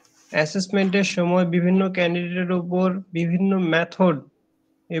অ্যাসেসমেন্টের সময় বিভিন্ন ক্যান্ডিডেটের উপর বিভিন্ন মেথড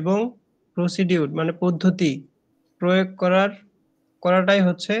এবং প্রসিডিউর মানে পদ্ধতি প্রয়োগ করাটাই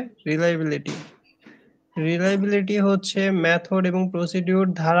হচ্ছে রিলায়েবিলিটি। রিলায়েবিলিটি হচ্ছে মেথড এবং প্রসিডিউর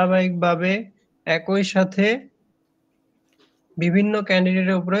ধারাবাহিকভাবে একই সাথে বিভিন্ন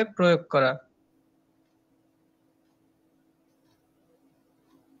ক্যান্ডিডেটের উপরে প্রয়োগ করা।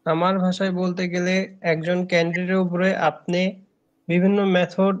 আমার ভাষায় বলতে গেলে একজন ক্যান্ডিডেটের উপরে আপনি বিভিন্ন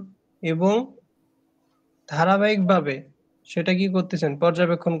মেথড এবং ধারাবাহিকভাবে সেটা কি করতেছেন,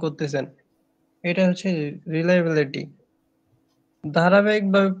 পর্যবেক্ষণ করতেছেন, এটা হচ্ছে রিলায়েবিলিটি।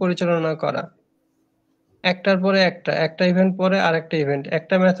 ধারাবাহিকভাবে পরিচালনা করা, একটার পরে একটা ইভেন্ট পরে আরেকটা ইভেন্ট,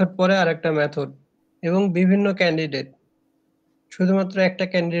 একটা মেথড পরে আরেকটা মেথড, এবং বিভিন্ন ক্যান্ডিডেট, শুধুমাত্র একটা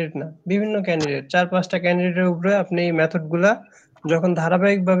ক্যান্ডিডেট না, বিভিন্ন ক্যান্ডিডেট, 4-5টা ক্যান্ডিডেটের উপরে আপনি এই মেথডগুলা যখন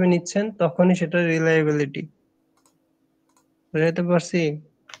ধারাবাহিকভাবে নিচ্ছেন তখনই সেটা রিলায়েবিলিটি। বুঝাতে পারছি?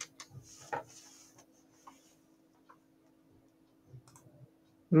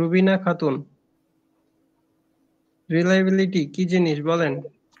 রুবিনা খাতুন, রিলায়েবিলিটি কি জিনিস বলেন।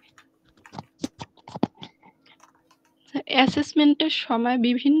 অ্যাসেসমেন্টের সময়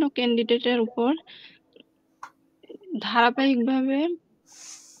বিভিন্ন ক্যান্ডিডেটের উপর ধারাবাহিকভাবে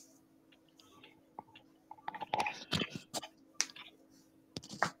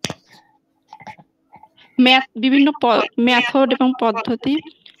বিভিন্ন মেথড এবং পদ্ধতি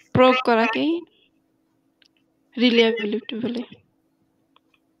প্রয়োগ করাকেই রিলায়েবিলিটি বলে।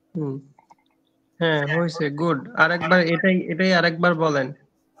 হ্যাঁ, হয়েছে, গুড। আরেকবার এটাই আরেকবার বলেন।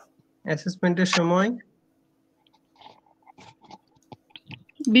 অ্যাসেসমেন্টের সময়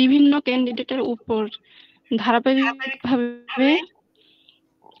বিভিন্ন ক্যান্ডিডেটের উপর ধারাবাহিকভাবে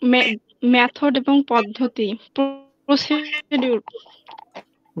মেথড এবং পদ্ধতি প্রসিডিউর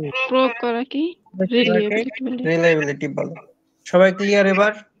প্রয়োগ করাকে রিলায়েবিলিটি বলে। সবাই ক্লিয়ার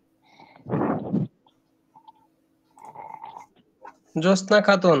এবার? জ্যোৎস্না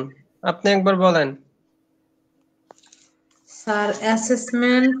খাতুন, আপনি একবার বলেন। স্যার,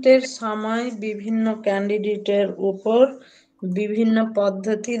 অ্যাসেসমেন্টের সময় বিভিন্ন ক্যান্ডিডেটের উপর বিভিন্ন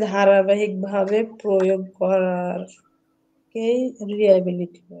পদ্ধতি ধারাবাহিকভাবে প্রয়োগ করারকেই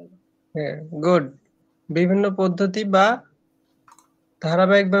রিলায়েবিলিটি বলে। হ্যাঁ, গুড। বিভিন্ন পদ্ধতি বা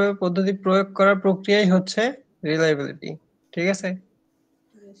ধারাবাহিকভাবে পদ্ধতি প্রয়োগ করার প্রক্রিয়াই হচ্ছে রিলায়েবিলিটি। ঠিক আছে,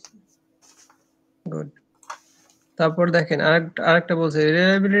 গুড। তারপর দেখেন আরেকটা বলছে,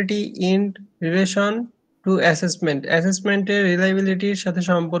 reliability in relation to assessment. অ্যাসেসমেন্টের রিলায়েবিলিটির সাথে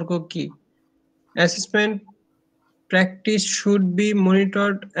সম্পর্ক কি? Assessment practice should be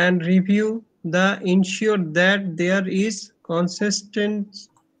monitored and reviewed to ensure that there is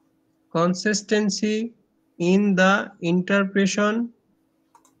consistency in the interpretation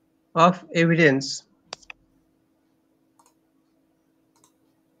of evidence.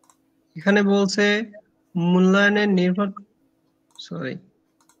 এখানে বলছে মূল্যায়নের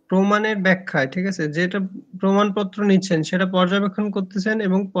প্রমাণের ব্যাখ্যায়, ঠিক আছে, যেটা প্রমাণপত্র নিচ্ছেন সেটা পর্যবেক্ষণ করতেছেন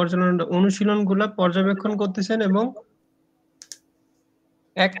এবং অনুশীলনগুলো পর্যবেক্ষণ করতেছেন, এবং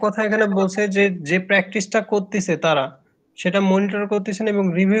এক কথা এখানে বলছে যে প্র্যাকটিসটা করতেছে তারা সেটা মনিটর করতেছেন এবং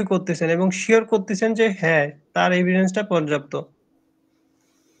রিভিউ করতেছেন এবং শিওর করতেছেন যে হ্যাঁ তার এভিডেন্সটা পর্যাপ্ত।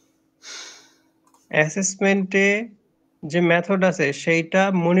 অ্যাসেসমেন্টে যে মেথড আছে সেইটা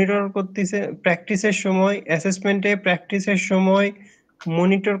মনিটর করতেছে প্র্যাকটিসের সময়, অ্যাসেসমেন্টে প্র্যাকটিসের সময়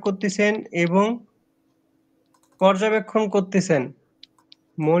মনিটর করতেছেন এবং পর্যবেক্ষণ করতেছেন,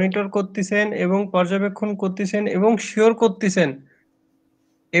 মনিটর করতেছেন এবং পর্যবেক্ষণ করতেছেন এবং শিওর করতেছেন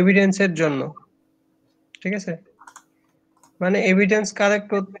এভিডেন্সের জন্য। ঠিক আছে, মানে এভিডেন্স কালেক্ট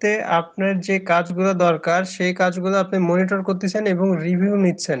করতে আপনার যে কাজগুলো দরকার সেই কাজগুলো আপনি মনিটর করতেছেন এবং রিভিউ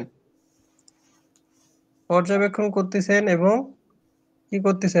নিচ্ছেন, পর্যবেক্ষণ করতেছেন এবং কি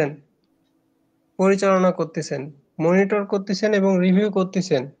করতেছেন, পরিচালনা করতেছেন, মনিটর করতেছেন এবং রিভিউ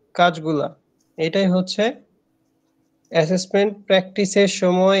করতেছেন কাজগুলা। এটাই হচ্ছে অ্যাসেসমেন্ট প্র্যাকটিসের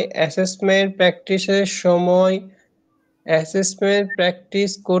সময়। অ্যাসেসমেন্ট প্র্যাকটিসের সময় অ্যাসেসমেন্ট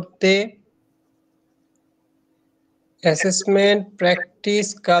প্র্যাকটিস করতে, অ্যাসেসমেন্ট প্র্যাকটিস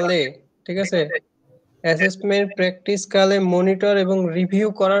কালে, ঠিক আছে, অ্যাসেসমেন্ট প্র্যাকটিস কালে মনিটর এবং রিভিউ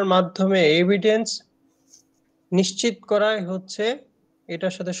করার মাধ্যমে এভিডেন্স নিশ্চিত করাই হচ্ছে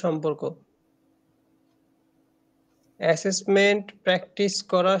এটার সাথে সম্পর্ক। অ্যাসেসমেন্ট প্র্যাকটিস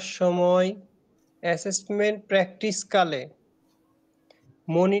করার সময়, অ্যাসেসমেন্ট প্র্যাকটিস কালে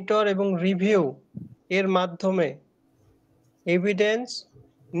মনিটর এবং রিভিউ এর মাধ্যমে এভিডেন্স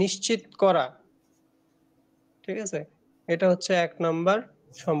নিশ্চিত করা। ঠিক আছে, এটা হচ্ছে 1 নাম্বার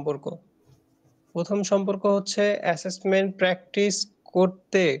সম্পর্ক। প্রথম সম্পর্ক হচ্ছে অ্যাসেসমেন্ট প্র্যাকটিস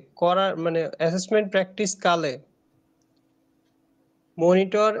করতে করার মানে অ্যাসেসমেন্ট প্র্যাকটিস কালে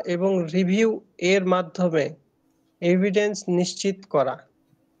মনিটর এবং রিভিউ এর মাধ্যমে এভিডেন্স নিশ্চিত করা।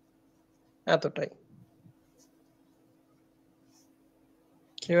 এতটাই।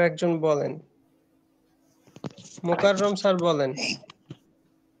 কেউ একজন বলেন। মোকাররম স্যার বলেন।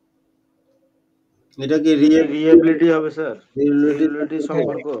 এটা কি রিএবিলিটি হবে স্যার? রিএবিলিটি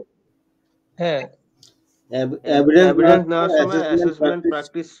সম্পর্ক? হ্যাঁ, এভিডেন্স নেওয়ার সময় অ্যাসেসমেন্ট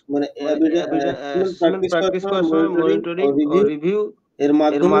প্র্যাকটিস মানে অ্যাসেসমেন্ট প্র্যাকটিস করার সময় মনিটরিং ও রিভিউ এর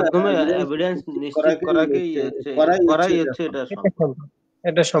মাধ্যমে এভিডেন্স নিশ্চিত করাই হচ্ছে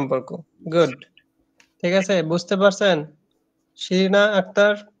এটা সম্পর্ক। গুড, ঠিক আছে, বুঝতে পারছেন? শিরিনা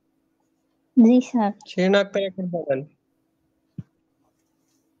আক্তার। জি স্যার। শিরিনা আক্তার এখন বলেন।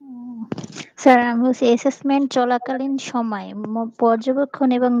 স্যার আমি বলছি অ্যাসেসমেন্ট চলাকালীন সময় পর্যবেক্ষণ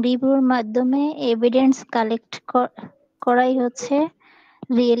এবং রিভিউর মাধ্যমে এভিডেন্স কালেক্ট করাই হচ্ছে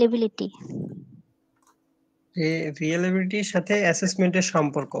রিয়েলেবিলিটি। রিয়েলেবিলিটির সাথে অ্যাসেসমেন্টের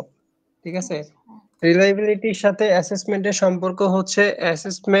সম্পর্ক। ঠিক আছে, রিলায়েবিলিটির সাথে অ্যাসেসমেন্টের সম্পর্ক হচ্ছে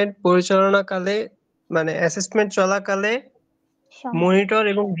অ্যাসেসমেন্ট পরিচালনাকালে মানে অ্যাসেসমেন্ট চলাকালে মনিটর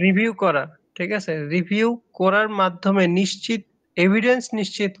এবং রিভিউ করা। ঠিক আছে, রিভিউ করার মাধ্যমে নিশ্চিত এভিডেন্স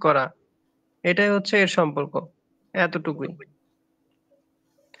নিশ্চিত করা, এটাই হচ্ছে এর সম্পর্ক। এতটুকুই।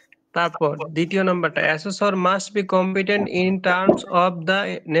 তারপর দ্বিতীয় নাম্বারটা, assessor must be competent in terms of the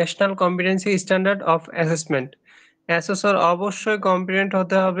national competency standard of assessment. Assessor অবশ্যই কম্পিটেন্ট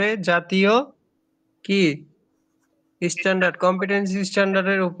হতে হবে জাতীয় কি স্ট্যান্ডার্ড, কম্পিটেন্সি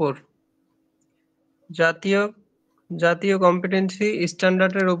স্ট্যান্ডার্ডের উপর, জাতীয় কম্পিটেন্সি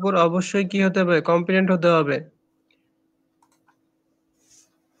স্ট্যান্ডার্ডের উপর অবশ্যই কি হতে হবে, কম্পিটেন্ট হতে হবে।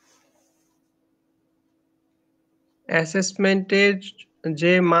 অ্যাসেসমেন্টের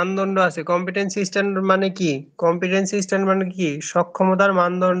যে মানদণ্ড আছে, কম্পিটেন্সি স্ট্যান্ডার্ড মানে কি, কম্পিটেন্সি স্ট্যান্ডার্ড মানে কি, সক্ষমতার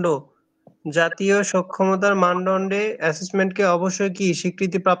মানদণ্ড। জাতীয় সক্ষমতার মানদণ্ডে অ্যাসেসমেন্টকে অবশ্যই কি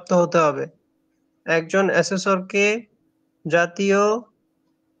স্বীকৃতিপ্রাপ্ত হতে হবে। একজন অ্যাসেসরকে জাতীয়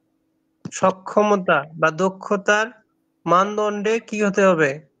সক্ষমতা বা দক্ষতার মানদণ্ডে কি হতে হবে,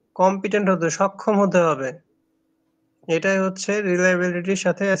 কম্পিটেন্ট হতে, সক্ষম হতে হবে। এটাই হচ্ছে রিলায়েবিলিটির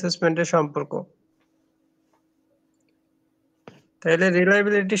সাথে অ্যাসেসমেন্টের সম্পর্ক। তাহলে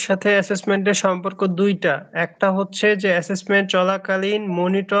রিলায়েবিলিটির সাথে অ্যাসেসমেন্টের সম্পর্ক দুইটা। একটা হচ্ছে যে অ্যাসেসমেন্ট চলাকালীন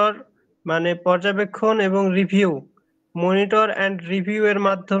মনিটর মানে পর্যবেক্ষণ এবং রিভিউ, মনিটর অ্যান্ড রিভিউ এর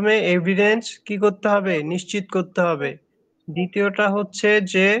মাধ্যমে এভিডেন্স কি করতে হবে, নিশ্চিত করতে হবে। দ্বিতীয়টা হচ্ছে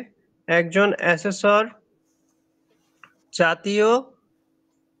যে একজন অ্যাসেসর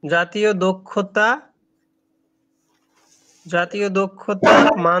জাতীয় দক্ষতা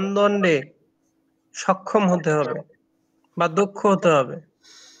মানদণ্ডে সক্ষম হতে হবে বা দক্ষ হতে হবে।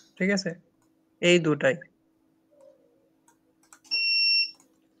 ঠিক আছে, এই দুটাই।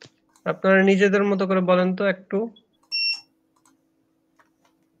 আপনারা নিজেদের মতো করে বলেন তো একটু।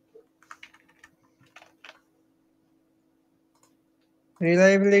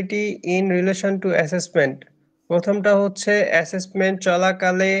 Reliability in relation to assessment. প্রথমটা হচ্ছে অ্যাসেসমেন্ট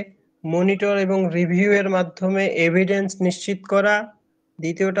চলাকালে মনিটর এবং রিভিউ এর মাধ্যমে এভিডেন্স নিশ্চিত করা।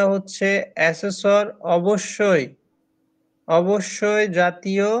 দ্বিতীয়টা হচ্ছে অ্যাসেসর অবশ্যই অবশ্যই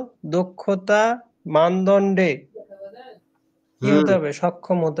জাতীয় দক্ষতা মানদণ্ডে কি হতে হবে,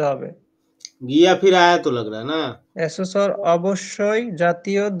 সক্ষম হতে হবে। गया फिर आया तो लग रहा है ना। অ্যাসেসর অবশ্যই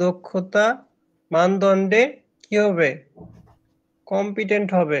জাতীয় দক্ষতা মানদণ্ডে কি হবে, কম্পিটেন্ট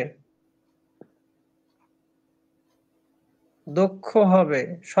হবে, দক্ষ হবে,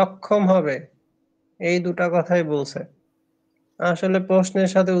 সক্ষম হবে, এই দুটা কথাই বলছে। আসলে প্রশ্নের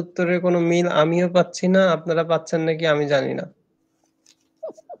সাথে উত্তরের কোনো মিল আমিও পাচ্ছি না, আপনারা পাচ্ছেন নাকি আমি জানি না।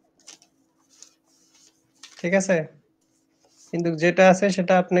 ঠিক আছে, কিন্তু যেটা আছে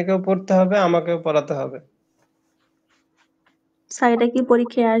সেটা আপনাকেও পড়তে হবে, আমাকেও পড়াতে হবে। স্যার এটা কি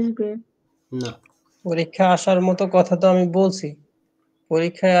পরীক্ষায় আসবে? না, পরীক্ষা আসার মতো কথা তো আমি বলছি,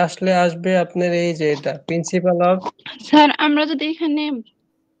 পরীক্ষায় আসলে আসবে আপনার এই যে এটা প্রিন্সিপাল অফ। স্যার আমরা যদি এখানে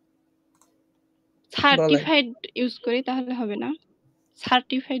সার্টিফাইড ইউজ করি তাহলে হবে না?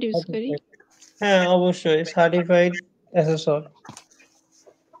 সার্টিফাইড ইউজ করি। হ্যাঁ অবশ্যই, সার্টিফাইড অ্যাসেসর,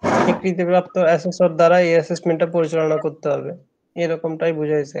 স্বীকৃতিপ্রাপ্ত অ্যাসেসর দ্বারা এই অ্যাসেসমেন্টটা পরিচালনা করতে হবে, এরকমটাই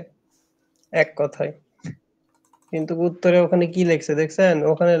বুঝাইছে এক কথায়। কিন্তু উত্তরে ওখানে কি লিখছে দেখছেন,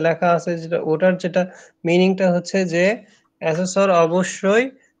 ওখানে লেখা আছে যেটা, ওটার যেটা মিনিংটা হচ্ছে যে অ্যাসেসর অবশ্যই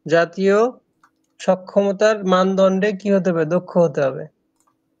জাতীয় সক্ষমতার মানদণ্ডে কি হতে হবে, দক্ষ হতে হবে।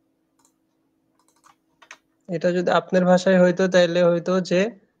 এটা যদি আপনার ভাষায় হইতো তাইলে হইতো যে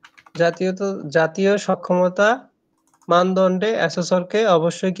জাতীয় সক্ষমতা মানদণ্ডে অ্যাসেসরকে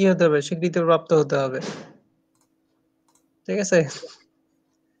অবশ্যই কি হতে হবে, স্বীকৃতিপ্রাপ্ত হতে হবে। ঠিক আছে,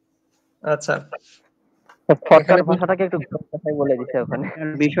 আচ্ছা ফটকার ভাষাটাকে একটু ভাষায় বলে দিছে ওখানে।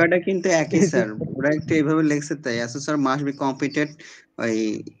 বিষয়টা কিন্তু একই স্যার, ওরা একটু এইভাবে লিখছে তাই অ্যাসেসর মাস্ট বি কম্পিটেন্ট ওই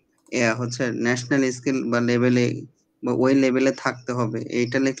হচ্ছে ন্যাশনাল স্কিল বা লেভেলে বা ওই লেভেলে থাকতে হবে,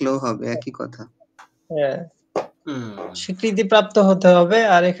 এইটা লিখলেও হবে, একই কথা। হ্যাঁ, স্বীকৃতিপ্রাপ্ত হতে হবে,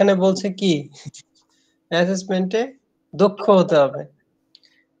 আর এখানে বলছে কি অ্যাসেসমেন্টে দক্ষ হতে হবে।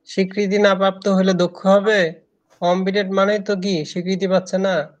 স্বীকৃতি না প্রাপ্ত হলে দক্ষ হবে, কম্পিটেন্ট মানে তো কি স্বীকৃতি পাচ্ছে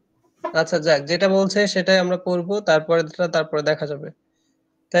না। আচ্ছা যাক, যেটা বলছে সেটাই আমরা পড়বো, তারপরে দেখা যাবে।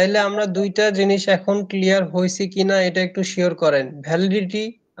 তাইলে আমরা দুইটা জিনিস এখন ক্লিয়ার হয়েছি কিনা এটা একটু শিওর করেন, ভ্যালিডিটি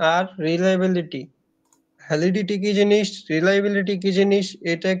আর রিলায়েবিলিটি। ভ্যালিডিটি কি জিনিস, রিলায়েবিলিটি কি জিনিস,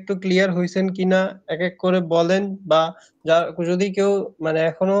 এটা একটু ক্লিয়ার হয়েছেন কিনা এক এক করে বলেন, বা যদি কেউ মানে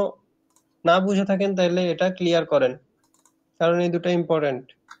এখনো না বুঝে থাকেন তাহলে এটা ক্লিয়ার করেন, কারণ এই দুটো ইম্পর্টেন্ট।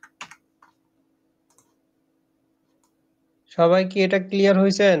 সবাই কি এটা ক্লিয়ার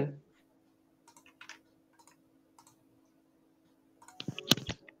হয়েছেন?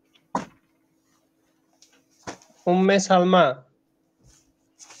 উম্মে সালমা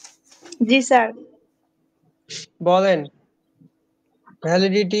জি স্যার। বলেন,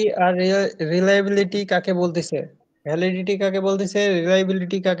 ভ্যালিডিটি আর রিলায়েবিলিটি কাকে বলতেছে? ভ্যালিডিটি কাকে বলতেছে,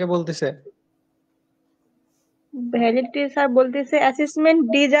 রিলায়েবিলিটি কাকে বলতেছে? ভ্যালিডিটি স্যার বলতেছে অ্যাসেসমেন্ট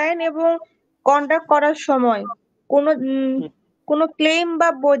ডিজাইন এবং কন্ডাক্ট করার সময় কোনো ক্লেম বা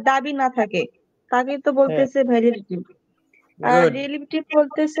দাবি না থাকে, তাকে তো বলতেছে ভ্যালিডিটি। আর রিয়েলিটি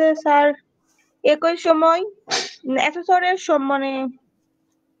বলতেছে স্যার একই সময় অ্যাসেসরের মানে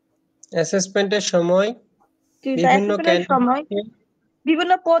অ্যাসেসমেন্টের সময়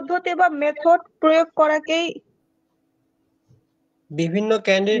বিভিন্ন পদ্ধতি বা মেথড প্রয়োগ করাকেই বিভিন্ন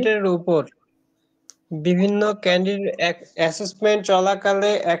ক্যান্ডিডেটের উপর অ্যাসেসমেন্ট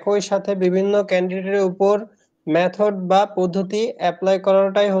চলাকালে একই সাথে বিভিন্ন ক্যান্ডিডেটের উপর মেথড বা পদ্ধতি অ্যাপ্লাই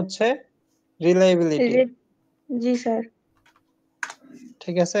করাটাই হচ্ছে রিলায়েবিলিটি। জি স্যার।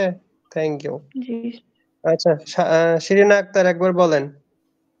 ঠিক আছে, থ্যাংক ইউ। জি আচ্ছা শিরিনা আক্তার একবার বলেন।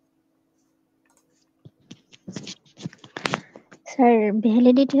 স্যার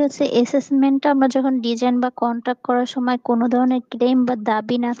ভ্যালিডিটি হচ্ছে অ্যাসেসমেন্টটা আমরা যখন ডিজাইন বা কন্ট্রাক্ট করার সময় কোনো ধরনের ক্লেম বা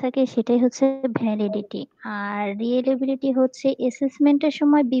দাবি না থাকে সেটাই হচ্ছে ভ্যালিডিটি। আর রিয়েলেবিলিটি হচ্ছে অ্যাসেসমেন্টের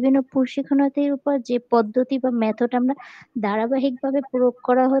সময় বিভিন্ন প্রশিক্ষণার্থীর উপর যে পদ্ধতি বা মেথড আমরা ধারাবাহিকভাবে প্রয়োগ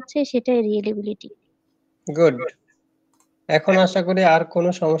করা হচ্ছে সেটাই রিয়েলেবিলিটি। গুড, এখন আশা করি আর কোনো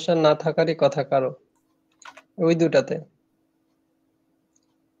সমস্যা না থাকারই কথা কারো ওই দুটাতে।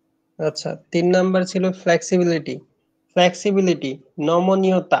 আচ্ছা 3 নাম্বার ছিল ফ্লেক্সিবিলিটি। ফ্লেক্সিবিলিটি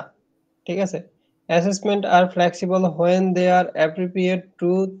নমনীয়তা, ঠিক আছে। Assessment are flexible when they are appropriate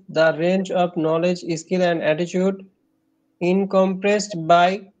to the range of knowledge, skill and attitude encompassed by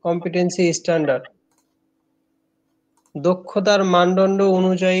competency standard. দক্ষতার মানদণ্ড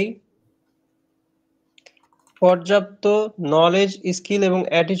অনুযায়ী পর্যাপ্ত নলেজ, স্কিল এবং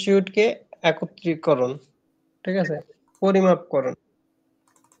অ্যাটিটিউডকে একত্রীকরণ, ঠিক আছে, পরিমাপকরণ।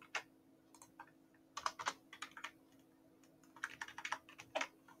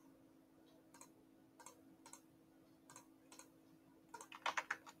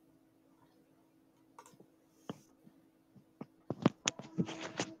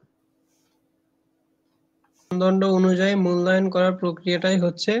 মানদণ্ড অনুযায়ী মূল্যায়ন করার প্রক্রিয়াটাই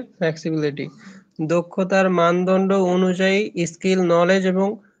হচ্ছে ফ্লেক্সিবিলিটি। দক্ষতার মানদণ্ড অনুযায়ী স্কিল, নলেজ এবং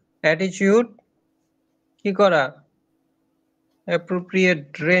অ্যাটিটিউড কি করা, অ্যাপ্রোপ্রিয়েট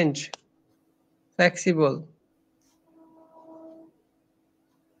রেঞ্জ, ফ্লেক্সিবল।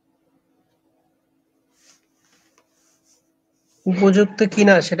 উপযুক্ত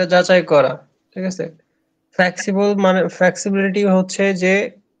কিনা সেটা যাচাই করা, ঠিক আছে। ফ্লেক্সিবল মানে ফ্লেক্সিবিলিটি হচ্ছে যে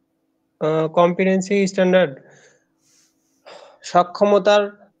কম্পিটেন্সি স্ট্যান্ডার্ড, সক্ষমতার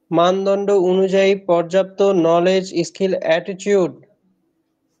মানদণ্ড অনুযায়ী পর্যাপ্ত নলেজ, স্কিল, অ্যাটিটিউড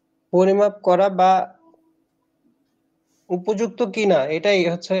পরিমাপ করা বা উপযুক্ত কিনা, এটাই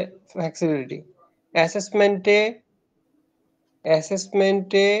হচ্ছে ফ্লেক্সিবিলিটি।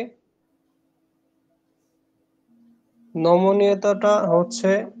 অ্যাসেসমেন্টে নমনীয়তাটা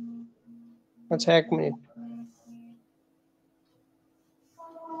হচ্ছে, আচ্ছা 1 মিনিট।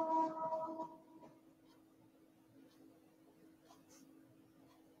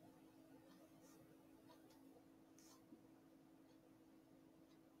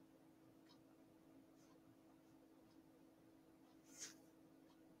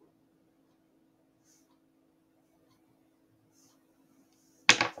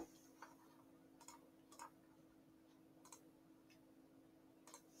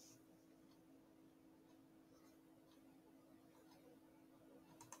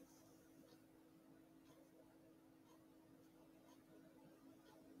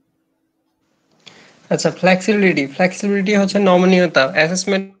 আচ্ছা, ফ্লেক্সিবিলিটি হচ্ছে নমনীয়তা।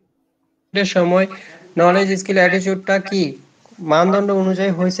 অ্যাসেসমেন্টের সময় নলেজ, স্কিল, অ্যাটিটিউডটা কি মানদণ্ড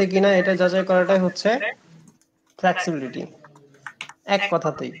অনুযায়ী হয়েছে কিনা এটা যাচাই করাটাই হচ্ছে ফ্লেক্সিবিলিটি। এক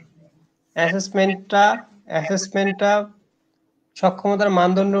কথাতেই অ্যাসেসমেন্টটা সক্ষমতার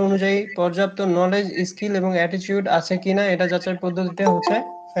মানদণ্ড অনুযায়ী পর্যাপ্ত নলেজ, স্কিল এবং অ্যাটিটিউড আছে কিনা এটা যাচাই পদ্ধতিটা হচ্ছে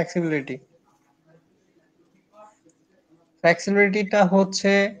ফ্লেক্সিবিলিটি। ফ্লেক্সিবিলিটিটা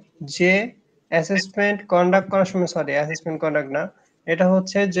হচ্ছে যে অ্যাসেসমেন্ট কন্ডাক্ট না, এটা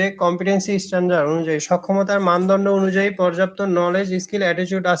হচ্ছে যে কম্পিটেন্সি স্ট্যান্ডার্ড অনুযায়ী, সক্ষমতার মানদণ্ড অনুযায়ী পর্যাপ্ত নলেজ, স্কিল,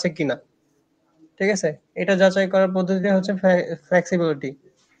 অ্যাটিটিউড আছে কিনা, ঠিক আছে, এটা যাচাই করার পদ্ধতিটা হচ্ছে ফ্লেক্সিবিলিটি।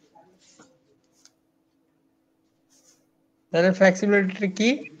 তাহলে ফ্লেক্সিবিলিটি কি?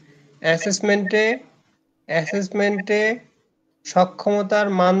 অ্যাসেসমেন্টে সক্ষমতার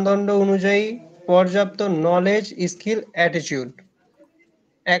মানদণ্ড অনুযায়ী পর্যাপ্ত নলেজ, স্কিল, অ্যাটিটিউড,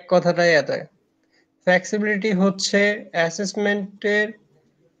 এক কথাটাই এতই। ফ্লেক্সিবিলিটি হচ্ছে অ্যাসেসমেন্টের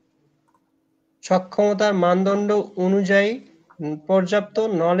সক্ষমতার মানদণ্ড অনুযায়ী পর্যাপ্ত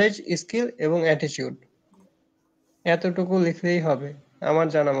নলেজ, স্কিল এবং অ্যাটিটিউড, এতটুকু লিখলেই হবে আমার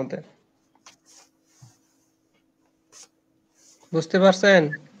জানা মতে। বুঝতে পারছেন?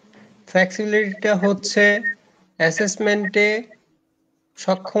 ফ্লেক্সিবিলিটিটা হচ্ছে অ্যাসেসমেন্টে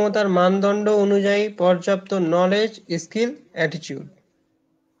সক্ষমতার মানদণ্ড অনুযায়ী পর্যাপ্ত knowledge, skill, attitude.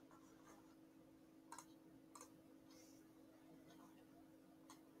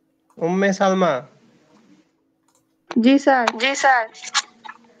 Umme Salma. জি স্যার।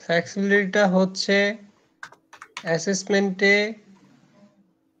 ফ্লেক্সিবিলিটিটা হচ্ছে অ্যাসেসমেন্টে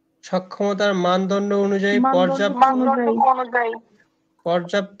সক্ষমতার মানদণ্ড অনুযায়ী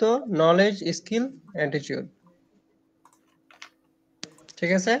পর্যাপ্ত নলেজ, স্কিল, অ্যাটিটিউড,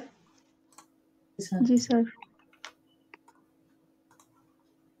 ঠিক আছে? জি স্যার।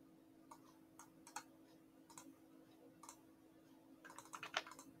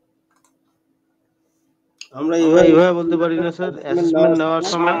 আমরা এইভাবে বলতে পারি না স্যার, অ্যাসেসমেন্ট নেওয়ার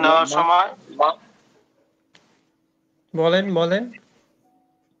সময় বলেন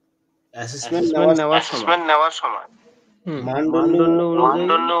অ্যাসেসমেন্ট নেওয়ার সময় মানদণ্ড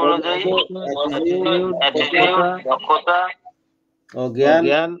অনুযায়ী অ্যাটিটিউড, দক্ষতা ও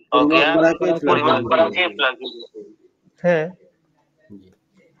জ্ঞান পরিমাপ করাকে ফ্লেক্সিবিলিটি। হ্যাঁ,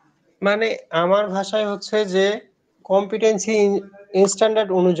 মানে আমার ভাষায় হচ্ছে যে কম্পিটেন্সি স্ট্যান্ডার্ড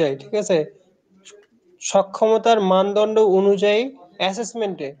অনুযায়ী, ঠিক আছে, সক্ষমতার মানদণ্ড অনুযায়ী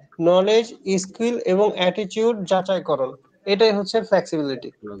অ্যাসেসমেন্টে নলেজ, স্কিল এবং অ্যাটিটিউড যাচাইকরণ, এটাই হচ্ছে ফ্লেক্সিবিলিটি,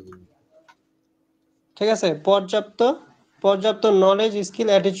 ঠিক আছে। পর্যাপ্ত নলেজ, স্কিল,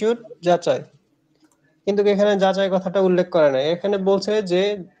 অ্যাটিটিউড যাচাই, কিন্তু এখানে যাচাই কথাটা উল্লেখ করে না। এখানে বলছে যে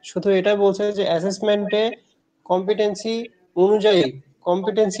শুধু এটা বলছে যে অ্যাসেসমেন্টে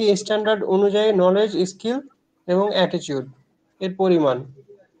কম্পিটেন্সি স্ট্যান্ডার্ড অনুযায়ী নলেজ, স্কিল এবং অ্যাটিটিউড এর পরিমাণ,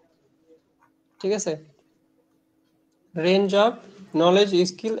 ঠিক আছে, range of knowledge,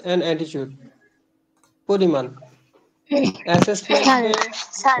 skill and attitude, পরিমাণ অ্যাসেসমেন্টে।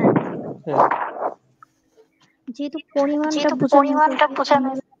 যেহেতু পরিমাণটা বোঝানো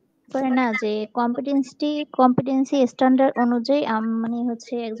করে না যে কম্পিটেন্সি স্ট্যান্ডার্ড অনুযায়ী মানে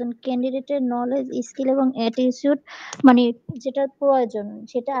হচ্ছে একজন ক্যান্ডিডেটের নলেজ স্কিল এবং অ্যাটিটিউড মানে যেটা প্রয়োজন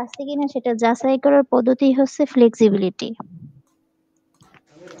সেটা আছে কিনা সেটা যাচাই করার পদ্ধতি হচ্ছে ফ্লেক্সিবিলিটি।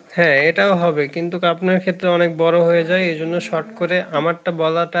 হ্যাঁ, এটাও হবে, কিন্তু আপনার ক্ষেত্রে অনেক বড় হয়ে যায়, এই জন্য শর্ট করে আমারটা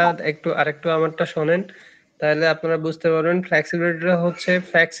বলাটা আরেকটু আমারটা শোনেন, তাহলে আপনারা বুঝতে পারবেন।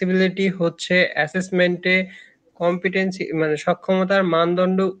 ফ্লেক্সিবিলিটি হচ্ছে অ্যাসেসমেন্টে কম্পিটেন্সি মানে সক্ষমতার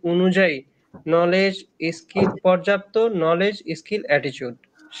মানদণ্ড অনুযায়ী নলেজ স্কিল পর্যাপ্ত নলেজ স্কিল অ্যাটিটিউড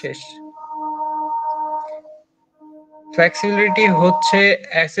শেষ। ফ্লেক্সিবিলিটি হচ্ছে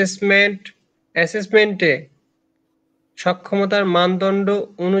অ্যাসেসমেন্টে সক্ষমতার মানদণ্ড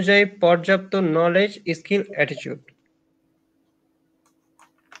অনুযায়ী পর্যাপ্ত নলেজ স্কিল অ্যাটিটিউড।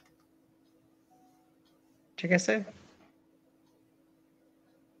 ঠিক আছে?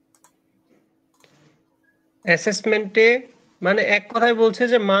 অ্যাসেসমেন্টে মানে এক কথায় বলছে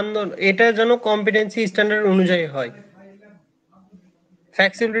যে মানদণ্ড এটা যেন কম্পিটেন্সি স্ট্যান্ডার্ড অনুযায়ী হয়।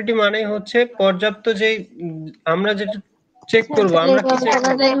 ফ্লেক্সিবিলিটি মানে হচ্ছে পর্যাপ্ত যে আমরা যেটা চেক করব, আমরা কি চেক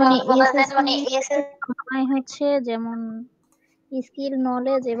করব মানে হচ্ছে যেমন স্কিল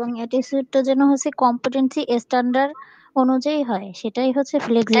নলেজ এবং অ্যাটিটিউডটা যেন হচ্ছে কম্পিটেন্সি স্ট্যান্ডার্ড অনুযায়ী হয়, সেটাই হচ্ছে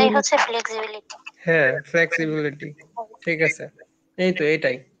ফ্লেক্সিবিলিটি। হ্যাঁ, ফ্লেক্সিবিলিটি। ঠিক আছে, এই তো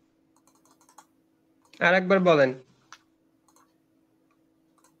এটাই। আরেকবার বলেন।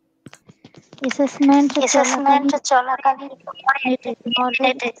 অ্যাসেসমেন্ট চলাকালীন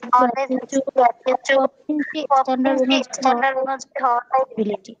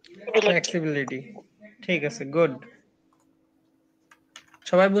ফ্লেক্সিবিলিটি। ঠিক আছে, গুড।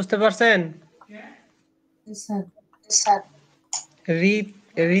 সবাই বুঝতে পারছেন?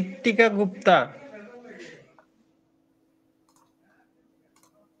 ঋত্বিকা গুপ্তা,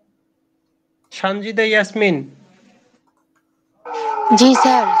 সঞ্জিতা ইয়াসমিন। জি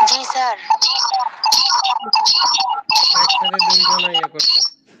স্যার। একসাথে দুইজন ইয়ে করছে।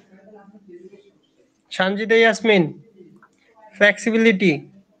 সঞ্জিতা ইয়াসমিন, ফ্লেক্সিবিলিটি।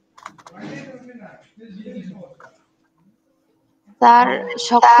 স্যার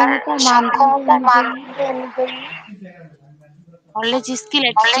সক্ষমতার মানদণ্ড অনুযায়ী নলেজ স্কিল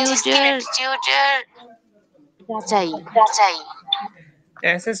অ্যাটিটিউডের যাচাই।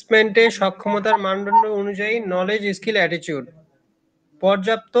 অ্যাসেসমেন্টে সক্ষমতার মানদণ্ড অনুযায়ী নলেজ স্কিল অ্যাটিটিউড,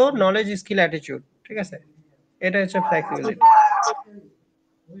 পর্যাপ্ত নলেজ স্কিল অ্যাটিটিউড। ঠিক আছে, এটা হচ্ছে ফ্লেক্সিবিলিটি।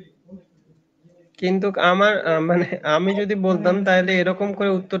 কিন্তু আমার মানে আমি যদি বলতাম তাহলে এরকম করে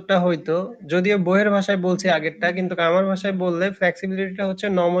উত্তরটা হইতো, যদিও বইয়ের ভাষায় বলছি আগেরটা, কিন্তু আমার ভাষায় বললে ফ্লেক্সিবিলিটিটা হচ্ছে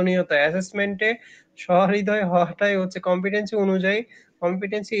নমনীয়তা। অ্যাসেসমেন্টে সহৃদয় হওয়াটাই হচ্ছে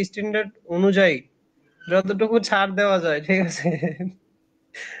কম্পিটেন্সি স্ট্যান্ডার্ড অনুযায়ী যতটুকু ছাড় দেওয়া যায়, ঠিক আছে,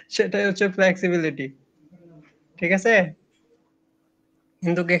 সেটাই হচ্ছে ফ্লেক্সিবিলিটি। ঠিক আছে,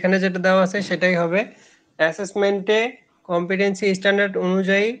 কিন্তু এখানে যেটা দেওয়া আছে সেটাই হবে অ্যাসেসমেন্টে কম্পিটেন্সি স্ট্যান্ডার্ড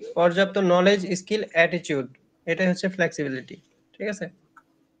অনুযায়ী পর্যাপ্ত নলেজ স্কিল অ্যাটিটিউড, এটাই হচ্ছে ফ্লেক্সিবিলিটি। ঠিক আছে,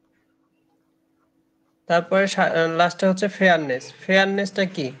 তারপরে লাস্টে হচ্ছে ফেয়ারনেসটা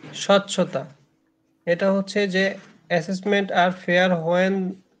কি? স্বচ্ছতা। এটা হচ্ছে যে assessment R fair when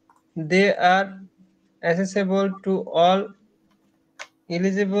they R অ্যাসেসেবল to all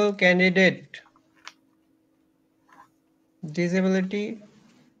eligible candidate, disability,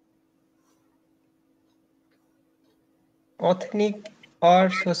 ethnic or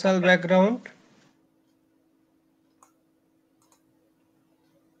social background,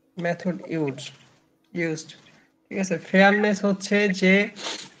 method used। ঠিক আছে, ফেয়ারনেস হচ্ছে যে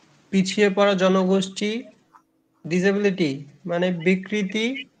পিছিয়ে পড়া জনগোষ্ঠী, ডিসেবিলিটি মানে বিকৃতি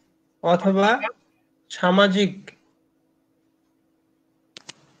অথবা সামাজিক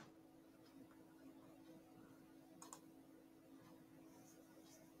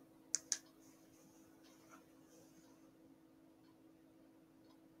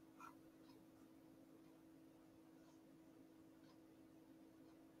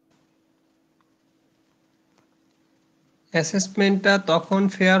অ্যাসেসমেন্টটা তখন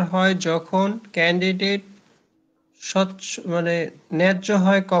ফেয়ার হয় যখন ক্যান্ডিডেট স্বচ্ছ মানে ন্যায্য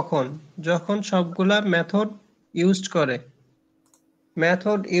হয়। কখন? যখন সবগুলা মেথড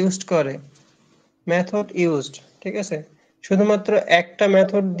ইউজড। ঠিক আছে, শুধুমাত্র একটা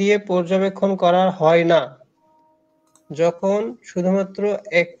মেথড দিয়ে পর্যবেক্ষণ করা হয় না, যখন শুধুমাত্র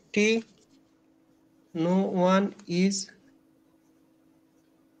একটি no one is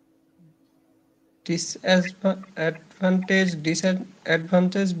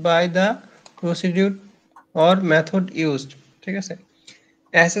disadvantaged by the procedure or method used। ঠিক আছে,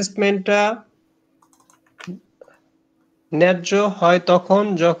 অ্যাসেসমেন্টটা ন্যায্য হয় তখন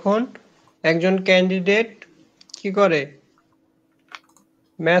যখন একজন ক্যান্ডিডেট কি করে,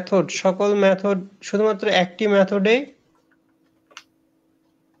 মেথড, সকল মেথড শুধুমাত্র একটি মেথডে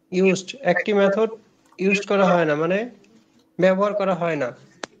একটি মেথড ইউজ করা হয় না, মানে ব্যবহার করা হয় না।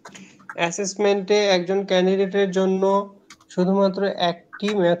 অ্যাসেসমেন্টে একজন ক্যান্ডিডেটের জন্য শুধুমাত্র একটি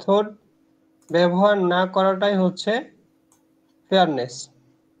মেথড ব্যবহার না করাটাই হচ্ছে ফেয়ারনেস।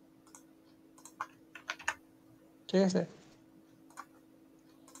 ঠিক আছে,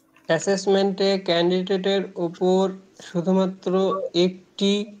 অ্যাসেসমেন্টে ক্যান্ডিডেটের উপর শুধুমাত্র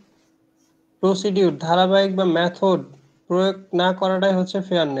একটি প্রসিডিউর, ধারাবাহিক বা মেথড প্রয়োগ না করাটাই হচ্ছে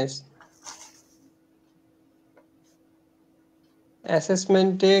ফেয়ারনেস।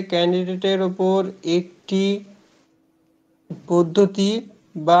 অ্যাসেসমেন্টে ক্যান্ডিডেটের উপর একটি পদ্ধতি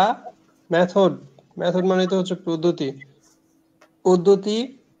বা মেথড মানে তো হচ্ছে পদ্ধতি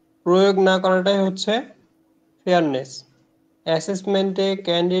প্রয়োগ না করাটাই হচ্ছে ফেয়ারনেস। অ্যাসেসমেন্টে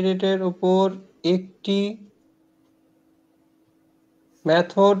ক্যান্ডিডেটের উপর একটি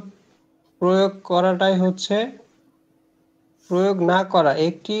মেথড প্রয়োগ করাটাই হচ্ছে প্রয়োগ না করা,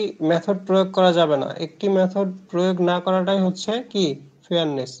 একটি মেথড প্রয়োগ করা যাবে না, একটি মেথড প্রয়োগ না করাটাই হচ্ছে কি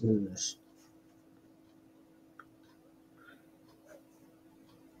ফেয়ারনেস।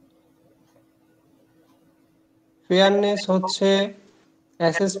 ফেয়ারনেস হচ্ছে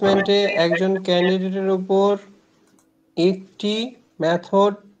অ্যাসেসমেন্টে একজন ক্যান্ডিডেটের উপর একটি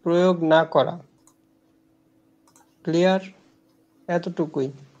মেথড প্রয়োগ না করা। ক্লিয়ার? এতটুকুই।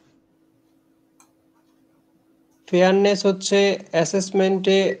 ফেয়ারনেস হচ্ছে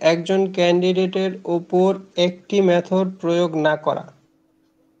অ্যাসেসমেন্টে একজন ক্যান্ডিডেটের উপর একটি মেথড প্রয়োগ না করা।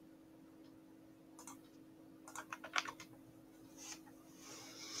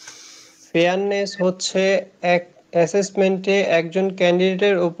 ফেয়ারনেস হচ্ছে অ্যাসেসমেন্টে একজন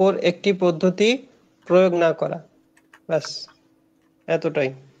ক্যান্ডিডেটের উপর একটি পদ্ধতি প্রয়োগ না করা। ব্যাস এতটাই।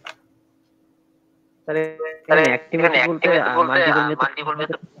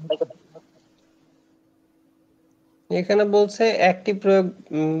 এখানে বলছে একটি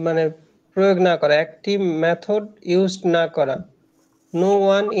মানে প্রয়োগ না করা, একটি মেথড ইউজ না করা। No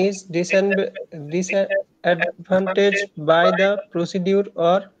one is disadvantaged by the procedure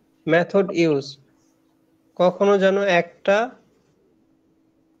or method used. কখনো যেন একটা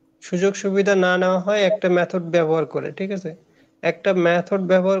সুযোগ সুবিধা না নেওয়া হয় একটা মেথড ব্যবহার করে। ঠিক আছে, একটা মেথড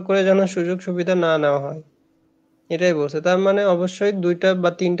ব্যবহার করে যেন সুযোগ সুবিধা না নেওয়া হয়, এটাই বলছে। তার মানে অবশ্যই 2টা বা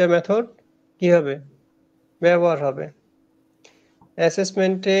 3টা মেথড কি হবে, ব্যবহার হবে।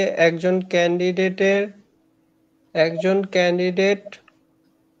 অ্যাসেসমেন্টে একজন ক্যান্ডিডেট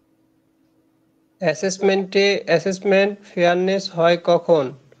অ্যাসেসমেন্ট ফেয়ারনেস হয় কখন?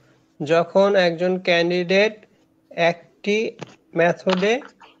 যখন একজন ক্যান্ডিডেট একটি মেথডে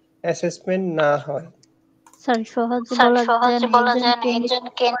অ্যাসেসমেন্ট না হয়। স্যার সহজে বলা যায় একজন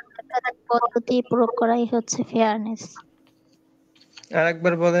ক্যান্ডিডেট পদ্ধতি প্রয়োগ করাই হচ্ছে ফেয়ারনেস।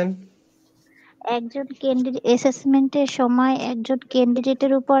 আরেকবার বলেন। একজন ক্যান্ডিডেট অ্যাসেসমেন্টের সময় একজন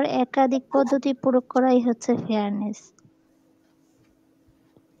ক্যান্ডিডেটের উপর একাধিক পদ্ধতি প্রয়োগ করাই হচ্ছে ফেয়ারনেস।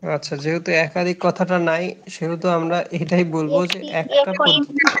 আচ্ছা, যেহেতু একাধিক কথাটা নাই সেহেতু আমরা এটাই বলবো যে একটা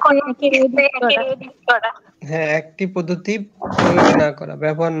হ্যাঁ, একটি পদ্ধতি প্রয়োগ না করা,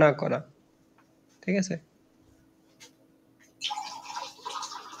 ব্যবহার না করা। ঠিক আছে,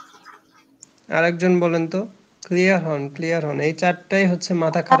 আরেকজন বলেন তো। ক্লিয়ার হন। এই 4টাই হচ্ছে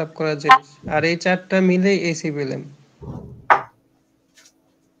মাথা খারাপ করার জিনিস, আর এই 4টা মিলেই সিভিএলএম।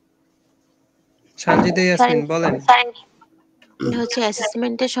 সানজিদা ইয়াসমিন বলেন। হচ্ছে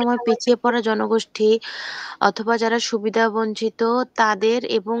অ্যাসেসমেন্টের সময় পিছিয়ে পড়া জনগোষ্ঠী অথবা যারা সুবিধা বঞ্চিত তাদের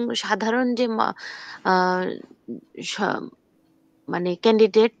এবং সাধারণ যে মানে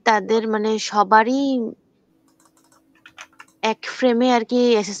ক্যান্ডিডেট তাদের মানে সবারই এক ফ্রেমে আর কি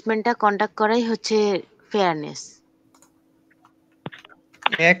অ্যাসেসমেন্টটা কন্ডাক্ট করাই হচ্ছে ফেয়ারনেস।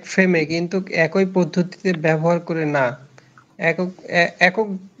 এক ফ্রেমে কিন্তু একই পদ্ধতিতে ব্যবহার করে না, একক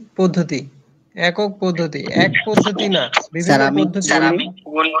পদ্ধতি এক পদ্ধতি না, বিভিন্ন পদ্ধতি।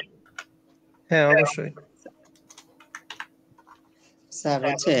 হ্যাঁ অবশ্যই স্যার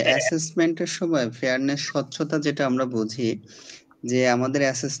হচ্ছে অ্যাসেসমেন্টের সময় ফেয়ারনেস স্বচ্ছতা যেটা আমরা বুঝি যে আমাদের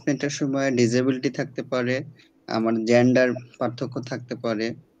অ্যাসেসমেন্টের সময় ডিসেবিলিটি থাকতে পারে, আমার জেন্ডার পার্থক্য থাকতে পারে,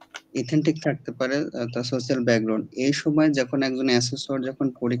 ইথেন্টিক থাকতে পারে, সোশ্যাল ব্যাকগ্রাউন্ড। এই সময় যখন একজন অ্যাসেসর যখন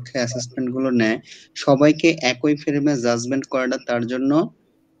পরীক্ষায় অ্যাসেসমেন্ট গুলো নেয় সবাইকে একই ফ্রেমে জাজমেন্ট করাটা তার জন্য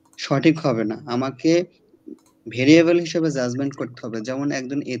সঠিক হবে না। আমাকে ভেরিয়েবল হিসেবে জাজমেন্ট করতে হবে। যেমন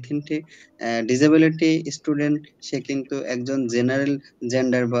একজন এথেন্টিক ডিসেবিলিটি স্টুডেন্ট সে কিন্তু একজন জেনারেল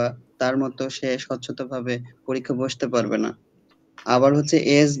জেন্ডার বা তার মতো সে স্বচ্ছতাভাবে পরীক্ষা বসতে পারবে না। আবার হচ্ছে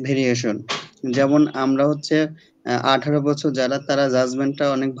এজ ভেরিয়েশন, যেমন আমরা হচ্ছে 18 বছর যারা, তারা জাজমেন্টটা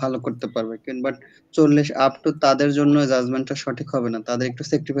অনেক ভালো করতে পারবে, বাট 40 আপ টু তাদের জন্য জাজমেন্টটা সঠিক হবে না, তাদের একটু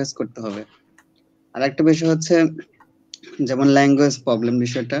স্যাক্রিফাইস করতে হবে। আর একটা বিষয় হচ্ছে যেমন ল্যাঙ্গুয়েজ প্রবলেম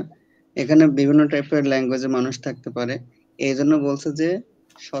বিষয়টা, এখানে বিভিন্ন টাইপের ল্যাঙ্গুয়েজের মানুষ থাকতে পারে। এই জন্য বলছে যে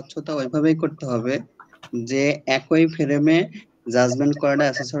স্বচ্ছতা ওইভাবেই করতে হবে যে একই ফ্রেমে জাজমেন্ট করাটা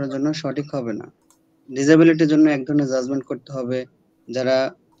অ্যাসেসরের জন্য সঠিক হবে না। ডিসেবিলিটির জন্য এক ধরনের জাজমেন্ট করতে হবে, যারা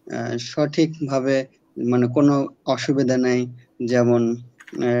সঠিকভাবে মানে কোনো অসুবিধা নেই, যেমন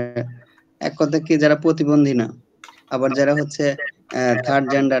এক কথা কি যারা প্রতিবন্ধী না, আবার যারা হচ্ছে থার্ড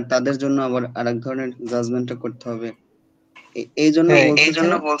জেন্ডার, তাদের জন্য আবার আরেক ধরনের জাজমেন্টটা করতে হবে। এই জন্য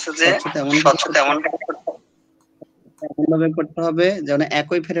বলছে যে স্বচ্ছতা এমনভাবে করতে হবে যেন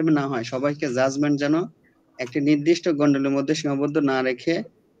একই ফ্রেমে না হয়, সবাইকে জাজমেন্ট যেন একটি নির্দিষ্ট গণ্ডলের মধ্যে সীমাবদ্ধ না রেখে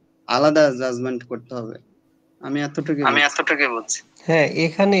আলাদা জাজমেন্ট করতে হবে। আমি এতটুকুই বলছি। হ্যাঁ,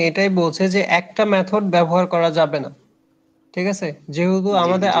 এখানে এটাই বলছে যে একটা মেথড ব্যবহার করা যাবে না, ঠিক আছে? যেহেতু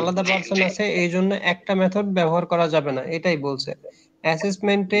আমাদের আলাদা পার্সন আছে, এই জন্য একটা মেথড ব্যবহার করা যাবে না, এটাই বলছে।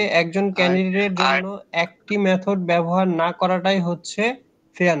 অ্যাসেসমেন্টে একজন ক্যান্ডিডেটের জন্য একটি মেথড ব্যবহার না করাটাই হচ্ছে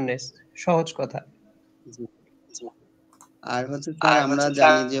ফেয়ারনেস, সহজ কথা। আর হচ্ছে স্যার আমরা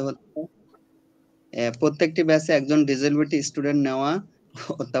জানি যে হচ্ছে প্রত্যেকটি ব্যাচে একজন ডিসেবিলিটি স্টুডেন্ট নেওয়া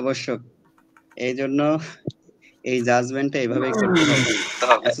অত্যাবশ্যক, এই জন্য এই জাজমেন্টটা এইভাবেই করতে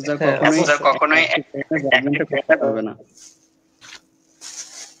হবে। অ্যাসেসর কখনোই জাজমেন্টটা করতে পারবে না।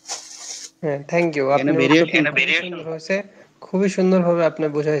 হ্যাঁ, থ্যাংক ইউ। আপনি খুবই সুন্দরভাবে আপনি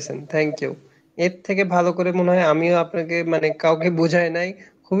বুঝাইছেন, থ্যাংক ইউ। এর থেকে ভালো করে মনে হয় আমিও আপনাকে মানে কাউকে বোঝাই নাই,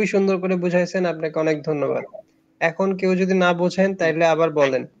 খুবই সুন্দর করে বুঝাইছেন, আপনাকে অনেক ধন্যবাদ। এখন কেউ যদি না বোঝেন তাইলে আবার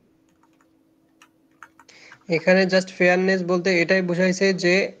বলেন। এখানে জাস্ট ফেয়ারনেস বলতে এটাই বুঝাইছে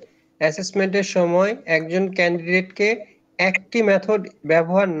যে অ্যাসেসমেন্টের সময় একজন ক্যান্ডিডেটকে একটি মেথড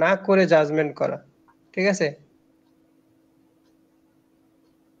ব্যবহার না করে জাজমেন্ট করা, ঠিক আছে?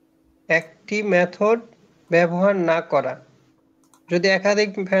 একটি মেথড ব্যবহার না করা, যদি একাধিক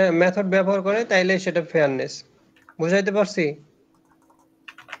মেথড ব্যবহার করে তাইলে সেটা ফেয়ারনেস। বুঝাইতে পারছি?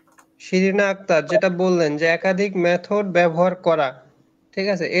 শিরিনা আক্তার যেটা বললেন যে একাধিক মেথড ব্যবহার করা, ঠিক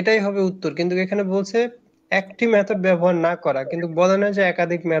আছে, এটাই হবে উত্তর, কিন্তু এখানে বলছে একটি মেথড ব্যবহার না করা, কিন্তু বলে না যে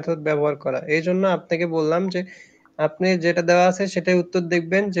একাধিক মেথড ব্যবহার করা। এই জন্য আপনাকে বললাম যে আপনি যেটা দেওয়া আছে সেটাই উত্তর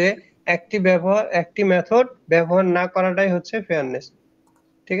দেখবেন, যে একটি মেথড ব্যবহার না করাটাই হচ্ছে ফেয়ারনেস,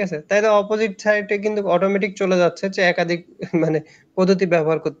 ঠিক আছে? তাইলে অপোজিট সাইডে কিন্তু অটোমেটিক চলে যাচ্ছে যে একাধিক মানে পদ্ধতি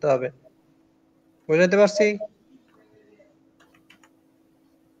ব্যবহার করতে হবে। বুঝাতে পারছি?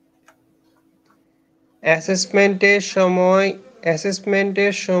 অ্যাসেসমেন্টের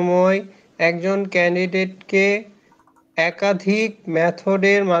সময় একজন ক্যান্ডিডেটকে একাধিক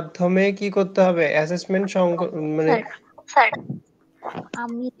মেথডের মাধ্যমে কি করতে হবে? অ্যাসেসমেন্ট মানে স্যার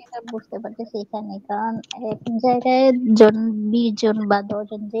আমি যেটা বুঝতে পারতেছি এখানে, কারণ এক জায়গায় 20 জন বা 10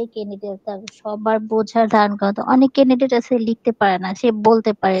 জন যে ক্যান্ডিডেট, তার সবার বোঝার ধারণ করা, তো অনেক ক্যান্ডিডেট আছে লিখতে পারে না, সে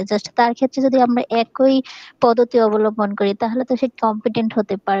বলতে পারে জাস্ট, তার ক্ষেত্রে যদি আমরা একই পদ্ধতি অবলম্বন করি তাহলে তো সে কম্পিটেন্ট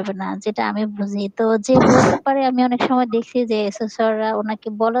হতে পারবে না, যেটা আমি বুঝি। তো যে বলতে পারে, আমি অনেক সময় দেখছি যে এসএসররা ওনাকে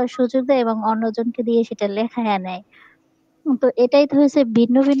বলার সুযোগ দেয় এবং অন্যজনকে দিয়ে সেটা লেখায় নেয়। তো এটাই তো হয়েছে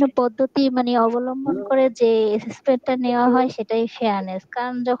ভিন্ন ভিন্ন পদ্ধতি মানে অবলম্বন করে যে অ্যাসেসমেন্টটা নেওয়া হয়, সেটাই ফেয়ারনেস।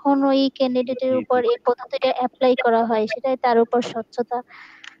 কারণ যখন ওই ক্যান্ডিডেটের উপর এই পদ্ধতিটা অ্যাপ্লাই করা হয়, সেটাই তার উপর স্বচ্ছতা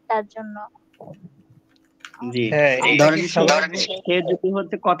তার জন্য। জি, সে যদি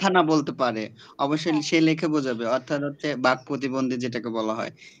হচ্ছে কথা না বলতে পারে, অবশ্যই সে লিখে বোঝাবে, অর্থাৎ হচ্ছে বাক প্রতিবন্ধী যেটাকে বলা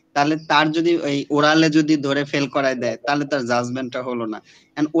হয়। তাহলে তার যদি ওই ওরালে যদি ধরে ফেল করায় দেয়, তাহলে তার জাজমেন্টটা হলো না।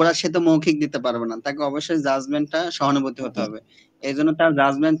 এন্ড ওরা সে তো মৌখিক দিতে পারবে না, তাকে অবশ্যই জাজমেন্টটা সহানুভূতি হতে হবে। এই জন্য তার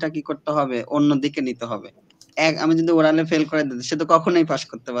জাজমেন্টটা কি করতে হবে, অন্যদিকে নিতে হবে। আমি যদি ওরালে ফেল করে দিই, সে তো কখনোই পাস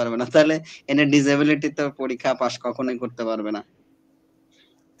করতে পারবে না, তাহলে এনে ডিসেবিলিটি তো পরীক্ষা পাস কখনোই করতে পারবে না।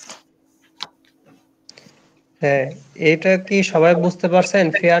 হ্যাঁ, এটা কি সবাই বুঝতে পারছেন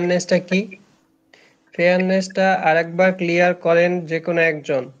ফেয়ারনেসটা কি? ফেয়ারনেসটা আরেকবার ক্লিয়ার করেন যে কোনো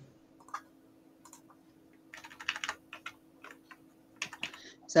একজন।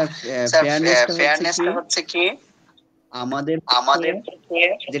 স্যার ফেয়ারনেসটা হচ্ছে কি আমাদের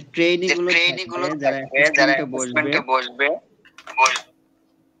যে ট্রেনিং গুলো যারা অ্যাসেসমেন্টে বসবে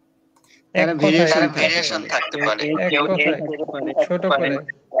তারা ভেরিয়েশন থাকতে পারে, ছোট করে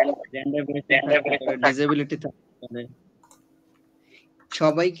ডিসেবিলিটি থাকতে পারে।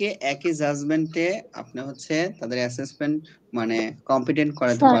 সবাইকে একই জাজমেন্টে আপনি হচ্ছে তাদের অ্যাসেসমেন্ট মানে কম্পিটেন্ট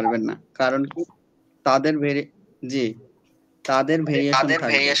করাতে পারবেন না, কারণ কি তাদের ভেরিয়েশন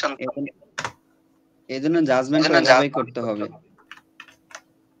থাকবে। এজন্য জাজমেন্ট ওইভাবেই করতে হবে।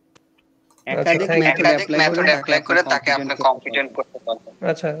 একাধিক মেথড অ্যাপ্লাই করে তাকে আপনি কম্পিটেন্ট করতে পারবেন।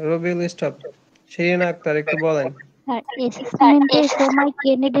 আচ্ছা, রবিউল স্টপ। শিরিন আক্তার একটু বলেন। আর অ্যাসেসমেন্টের সময়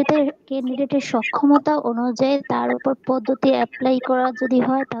ক্যান্ডিডেটের সক্ষমতা অনুযায়ী তার উপর পদ্ধতি অ্যাপ্লাই করা যদি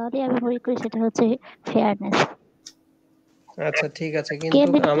হয় তাহলে আমি মনে করি সেটা হচ্ছে ফেয়ারনেস। আচ্ছা ঠিক আছে,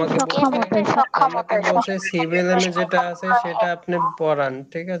 কিন্তু আমাকে বলছে সিবিএলএম এ যেটা আছে সেটা আপনি পড়ান,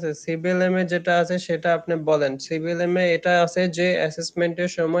 ঠিক আছে? সিবিএলএম এ যেটা আছে সেটা আপনি বলেন। সিবিএলএম এ এটা আছে যে অ্যাসেসমেন্টের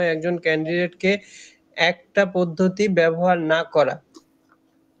সময় একজন ক্যান্ডিডেটকে একটা পদ্ধতি ব্যবহার না করা,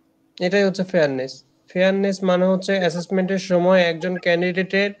 এটাই হচ্ছে ফেয়ারনেস। ফেয়ারনেস মানে হচ্ছে অ্যাসেসমেন্টের সময় একজন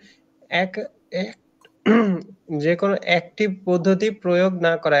ক্যান্ডিডেটের এক যে কোনো একটি পদ্ধতি প্রয়োগ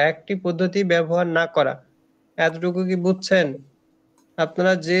না করা, একটি পদ্ধতি ব্যবহার না করা। এতটুকু কি বুঝছেন?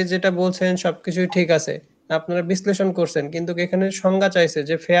 আপনারা যে যেটা বলছেন সবকিছুই ঠিক আছে, আপনারা বিশ্লেষণ করছেন, কিন্তু এখানে সংজ্ঞা চাইছে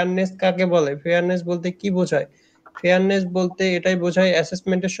যে ফেয়ারনেস কাকে বলে, ফেয়ারনেস বলতে কি বোঝায়। ফেয়ারনেস বলতে এটাই বোঝায়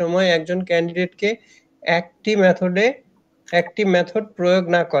অ্যাসেসমেন্টের সময় একজন ক্যান্ডিডেটকে একটি মেথড প্রয়োগ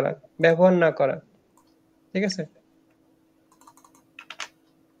না করা, ব্যবহার না করা, ঠিক আছে?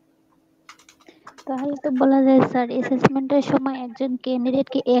 তাহলে তো বলা যায় স্যার অ্যাসেসমেন্টের সময় একজন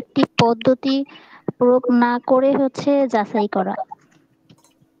ক্যান্ডিডেটকে একটি পদ্ধতি প্রয়োগ না করে হচ্ছে যাচাই করা।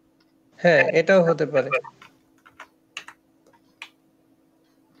 হ্যাঁ, এটাও হতে পারে।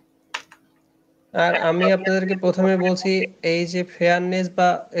 আর আমি আপনাদেরকে প্রথমে বলছি এই যে ফেয়ারনেস বা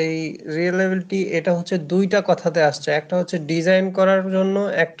এই রিলায়েবিলিটি, এটা হচ্ছে দুইটা কথাতে আসছে, একটা হচ্ছে ডিজাইন করার জন্য,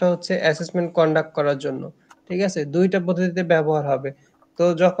 একটা হচ্ছে অ্যাসেসমেন্ট কন্ডাক্ট করার জন্য, ঠিক আছে? দুইটা পদ্ধতিতে ব্যবহার হবে। তো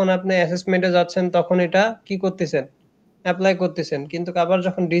যখন আপনি অ্যাসেসমেন্টে যাচ্ছেন তখন এটা কি করতেছেন, অ্যাপ্লাই করতেছেন, কিন্তু আবার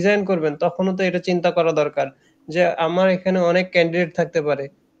যখন ডিজাইন করবেন তখনও তো এটা চিন্তা করা দরকার যে আমার এখানে অনেক ক্যান্ডিডেট থাকতে পারে,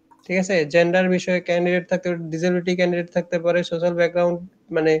 ঠিক আছে? জেন্ডার বিষয়ে ক্যান্ডিডেট থাকতে পারে, ডিসেবিলিটি ক্যান্ডিডেট থাকতে পারে, সোশ্যাল ব্যাকগ্রাউন্ড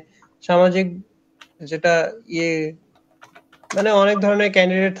মানে সামাজিক যেটা মানে অনেক ধরনের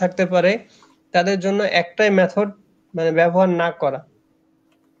ক্যান্ডিডেট থাকতে পারে, তাদের জন্য একটাই মেথড মানে ব্যবহার না করা,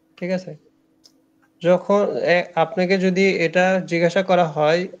 ঠিক আছে? যখন আপনাকে যদি এটা জিজ্ঞাসা করা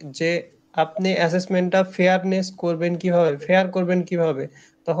হয় যে আপনি অ্যাসেসমেন্টটা ফেয়ারনেস করবেন কিভাবে, ফেয়ার করবেন কিভাবে,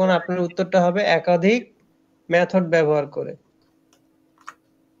 তখন আপনার উত্তরটা হবে একাধিক মেথড ব্যবহার করে,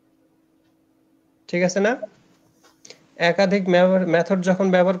 ঠিক আছে না? একাধিক মেথড যখন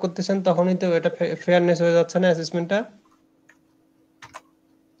ব্যবহার করতেছেন তখনই তো এটা ফেয়ারনেস হয়ে যাচ্ছে না অ্যাসেসমেন্টটা?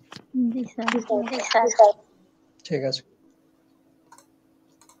 জি স্যার। ঠিক আছে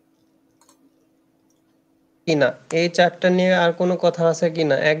কিনা, এই চারটা নিয়ে আর কোনো কথা আছে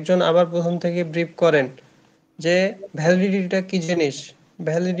কিনা? একজন আবার প্রথম থেকে ব্রিফ করেন যে ভ্যালিডিটিটা কি জিনিস,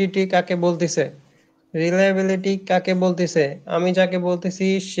 ভ্যালিডিটি কাকে বলতেছে, রিলায়েবিলিটি কাকে বলতেছে। আমি যাকে বলতেছি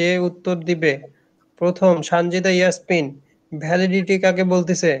সে উত্তর দিবে। প্রথম সানজিদা ইয়াসমিন, ভ্যালিডিটি কাকে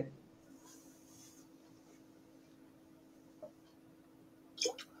বলতেছে?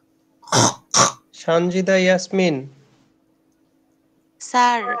 সানজিদা ইয়াসমিন।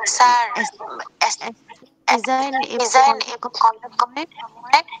 স্যার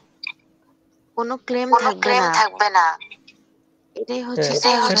কোনো ক্লেম থাকবে না, এটাই হচ্ছে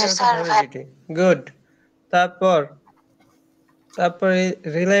স্যার ভ্যালিডিটি। গুড। তারপর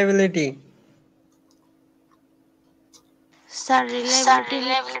রিলায়েবিলিটি। স্যার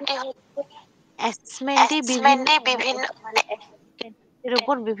রিলায়েবিলিটি হচ্ছে অ্যাসেসমেন্টে বিভিন্ন মানে এর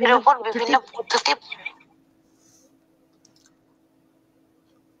উপর বিভিন্ন পদ্ধতি।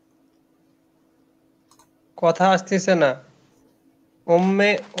 কথা আসতেছে না।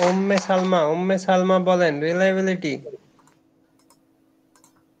 উম্মে সালমা বলেন রিলায়েবিলিটি।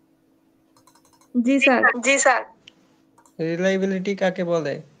 জি স্যার। রিলায়েবিলিটি কাকে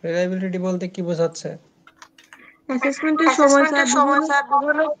বলে, রিলায়েবিলিটি বলতে কি বোঝাচ্ছে? অ্যাসেসমেন্টের সময় স্যার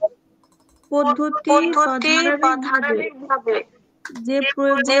বিভিন্ন পদ্ধতি বা ধারাবাহিকভাবে যে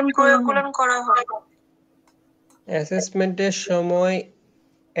প্রয়োগগুলো করা হয়। অ্যাসেসমেন্টের সময়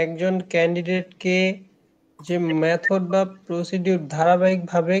একজন ক্যান্ডিডেটকে যে মেথড বা প্রসিডিউর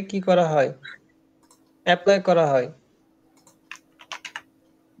ধারাবাহিকভাবে কি করা হয়, অ্যাপ্লাই করা হয়।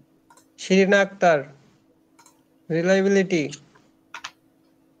 শিরিনা আক্তার, রিলায়েবিলিটি।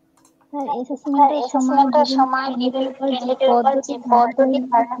 স্যার অ্যাসেসমেন্টের সময় বিভিন্ন ক্যান্ডিডেটের উপর যে পদ্ধতি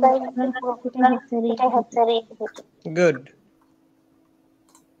ধারাবাহিকভাবে সেটা হচ্ছে রিলায়েবিলিটি। গুড।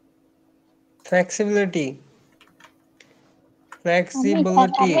 ফ্লেক্সিবিলিটি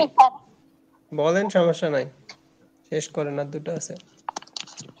বলেন, সমস্যা নাই, শেষ করেন, আর দুটো আছে।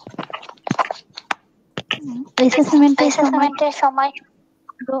 অ্যাসেসমেন্টের সময়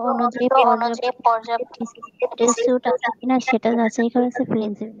অনুযায়ী পর্যাপ্ত স্যুট আছে কিনা সেটা যাচাই করা হচ্ছে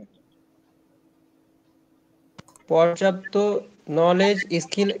ফ্লেক্সিবিলিটি। পর্যাপ্ত নলেজ,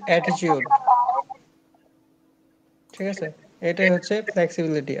 স্কিল, অ্যাটিটিউড, ঠিক আছে? এটাই হচ্ছে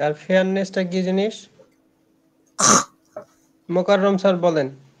ফ্লেক্সিবিলিটি। আর ফেয়ারনেসটা কি জিনিস? মোকাররম স্যার বলেন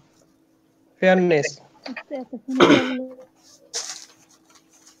ফেয়ারনেস।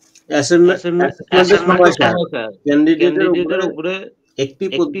 অ্যাসেসমেন্টের সময় স্যার ক্যান্ডিডেটের উপরে একটি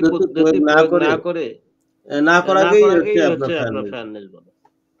পদ্ধতি প্রয়োগ না করাকেই হচ্ছে আপনার ফেয়ারনেস বলে।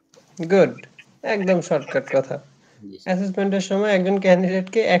 গুড, একদম শর্টকাট কথা। অ্যাসেসমেন্টের সময় একজন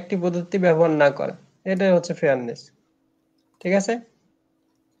ক্যান্ডিডেটকে একটি পদ্ধতি ব্যবহার না করা, এটাই হচ্ছে ফেয়ারনেস। ঠিক আছে,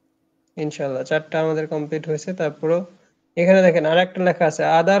 ইনশাআল্লাহ 4টা আমাদের কমপ্লিট হয়েছে। তারপরও এখানে দেখেন আরেকটা লেখা আছে,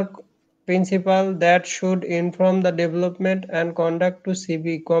 আদার principal that should inform the development and conduct two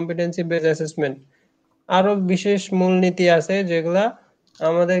CB competency base assessment. আরো বিশেষ মূলনীতি আছে যেগুলা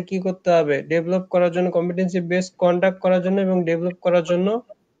আমাদের কি করতে হবে, ডেভেলপ করার জন্য, কম্পিটেন্সি বেস কন্ডাক্ট করার জন্য এবং ডেভেলপ করার জন্য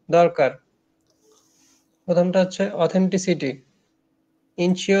দরকার। প্রথমটা হচ্ছে authenticity,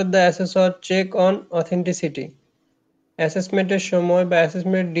 ensure the assessor check on authenticity. অ্যাসেসমেন্টের সময় বা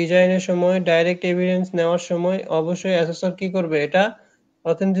অ্যাসেসমেন্ট ডিজাইনের সময় ডাইরেক্ট এভিডেন্স নেওয়ার সময় অবশ্যই অ্যাসেসর কি করবে, এটা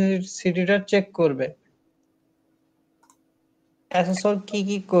অথেন্টিসিটিটা চেক করবে। অ্যাসেসর কি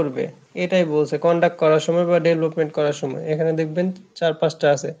কি করবে এটাই বলছে কন্ডাক্ট করার সময় বা ডেভেলপমেন্ট করার সময়। এখানে দেখবেন 4-5টা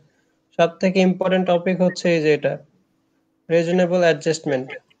আছে। সব থেকে ইম্পর্টেন্ট টপিক হচ্ছে এই যে এটা রিজনেবল অ্যাডজাস্টমেন্ট।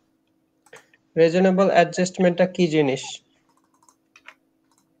 রিজনেবল অ্যাডজাস্টমেন্টটা কি জিনিস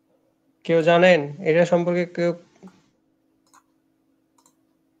কেউ জানেন? এটা সম্পর্কে কেউ?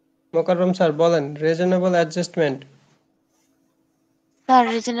 মোকাররম স্যার বলেন রিজনেবল অ্যাডজাস্টমেন্ট। স্যার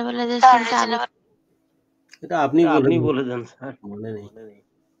রিজনেবল অ্যাডজাস্টমেন্টটা এটা আপনি বলে দেন স্যার, মনে নেই।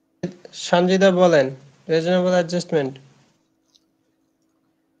 সঞ্জিদা বলেন রিজনেবল অ্যাডজাস্টমেন্ট।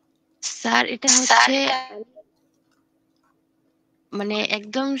 স্যার এটা হচ্ছে মানে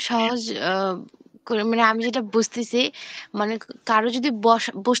একদম সহজ করে, মানে আমি যেটা বুঝতেছি, মানে কারো যদি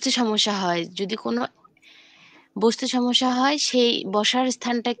বসতে সমস্যা হয়, যদি কোনো বসতে সমস্যা হয়, সেই বসার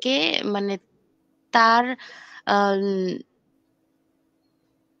স্থানটাকে মানে তার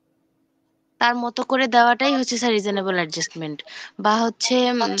তার মতো করে দেওয়াটাই হচ্ছে স্যার রিজনেবল অ্যাডজাস্টমেন্ট। বা হচ্ছে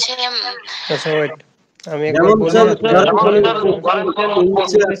আচ্ছা ওয়েট, আমি একবার বলি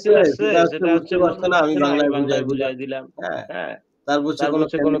সেটা হচ্ছে বুঝতে পারছে না, আমি বাংলায় বুঝাই দিলাম। হ্যাঁ, তারপর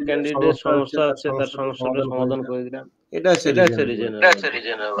হচ্ছে কোনো ক্যান্ডিডেট সমস্যা হচ্ছে, তার সমস্যাটা সমাধান করে দিলাম। এটা হচ্ছে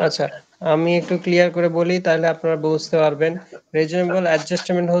রিজনেবল। আচ্ছা আমি একটু ক্লিয়ার করে বলি তাহলে আপনারা বুঝতে পারবেন। রিজনেবল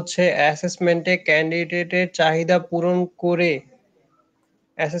অ্যাডজাস্টমেন্ট হচ্ছে অ্যাসেসমেন্টে ক্যান্ডিডেটের চাহিদা পূরণ করে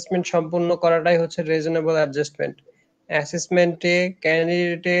অ্যাসেসমেন্ট সম্পূর্ণ করাটাই হচ্ছে রিজনেবল অ্যাডজাস্টমেন্ট। অ্যাসেসমেন্টে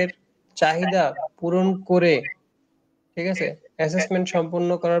ক্যান্ডিডেটের চাহিদা পূরণ করে, ঠিক আছে, অ্যাসেসমেন্ট সম্পূর্ণ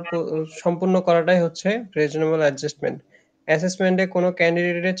করাটাই হচ্ছে রিজনেবল অ্যাডজাস্টমেন্ট। অ্যাসেসমেন্টে কোনো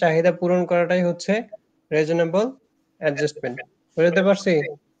ক্যান্ডিডেটের চাহিদা পূরণ করাটাই হচ্ছে রিজনেবল অ্যাডজাস্টমেন্ট। বুঝতে পারছি?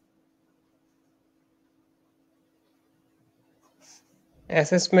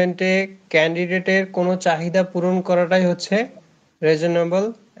 অ্যাসেসমেন্টে ক্যান্ডিডেটের কোনো চাহিদা পূরণ করাটাই হচ্ছে রিজনেবল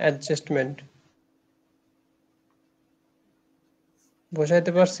অ্যাডজাস্টমেন্ট।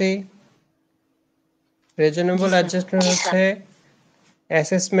 বোঝাইতে পারছি? রিজনেবল অ্যাডজাস্টমেন্ট হচ্ছে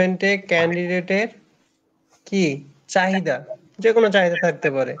অ্যাসেসমেন্টে ক্যান্ডিডেটের কি চাহিদা, যে কোনো চাহিদা থাকতে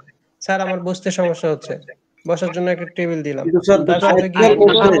পারে। স্যার আমার বসতে সমস্যা হচ্ছে, বসার জন্য একটা টেবিল দিলাম, তার সাথে কি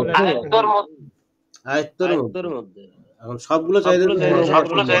আয়ত্তের মধ্যে এখন সবগুলো চাহিদা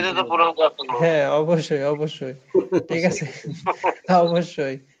তো পূরণ করা সম্ভব। হ্যাঁ অবশ্যই অবশ্যই, ঠিক আছে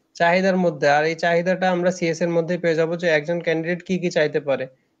অবশ্যই চাহিদার মধ্যে। আর এই চাহিদাটা আমরা সিএস এর মধ্যে পেয়ে যাবো যে একজন ক্যান্ডিডেট কি কি চাইতে পারে।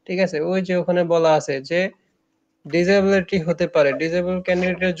 ঠিক আছে, ওই যে ওখানে বলা আছে যে ডিসেবিলিটি হতে পারে, ডিসেবল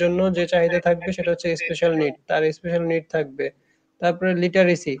ক্যান্ডিডেটের জন্য যে চাহিদা থাকবে সেটা হচ্ছে স্পেশাল নিড, তার স্পেশাল নিড থাকবে। তারপরে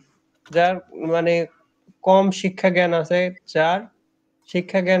লিটারেসি, যার মানে কম শিক্ষা জ্ঞান আছে, যার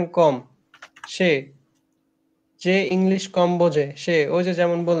শিক্ষা জ্ঞান কম, সে, যে ইংলিশ কম বোঝে সে, ওই যে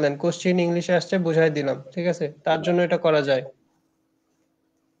যেমন বললেন কোশ্চেন ইংলিশে আসছে বুঝাই দিলাম, ঠিক আছে, তার জন্য এটা করা যায়।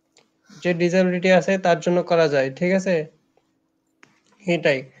 যে ডিসেবিলিটি আছে তার জন্য করা যায়, ঠিক আছে।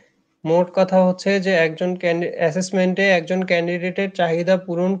 এটাই মোট কথা হচ্ছে যে একজন অ্যাসেসমেন্টে একজন ক্যান্ডিডেটের চাহিদা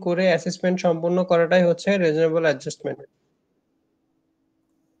পূরণ করে অ্যাসেসমেন্ট সম্পন্ন করাটাই হচ্ছে রিজনেবল অ্যাডজাস্টমেন্ট।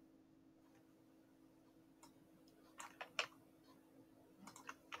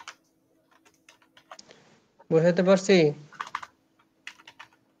 বুঝাতে পারছি?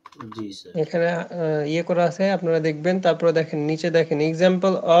 জি স্যার। এখানে ইয়ে করা আছে আপনারা দেখবেন। তারপরে দেখেন নিচে দেখেন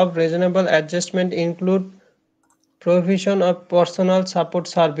example of reasonable adjustment include provision of personal support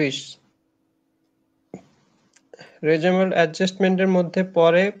service. Reasonable অ্যাডজাস্টমেন্টের মধ্যে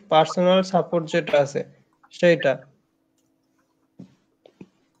পড়ে পার্সোনাল সাপোর্ট যেটা আছে সেইটা।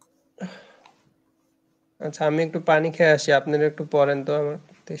 আচ্ছা আমি একটু পানি খেয়ে আসি, আপনারা একটু পড়েন তো, আমার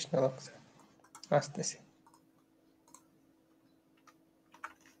তৃষ্ণা লাগছে, আসতেছি।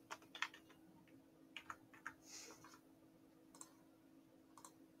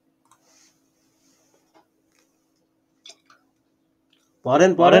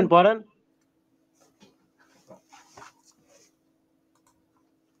 পড়েন।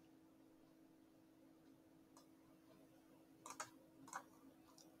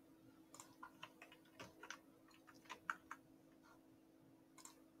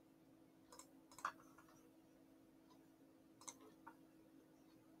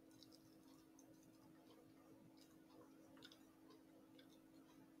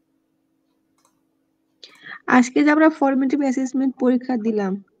 আজকে যে আমরা ফরমেটিভ অ্যাসেসমেন্ট পরীক্ষা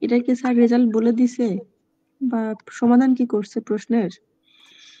দিলাম, এটা কি স্যার রেজাল্ট বলে দিছে বা সমাধান কি করছে প্রশ্নের?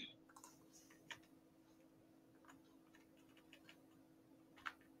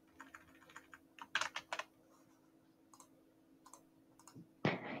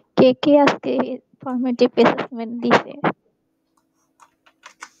 কে কে আজকে ফরমেটিভ অ্যাসেসমেন্ট দিছে?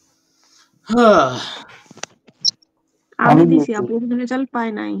 আমি দিছি, আপু রেজাল্ট পাই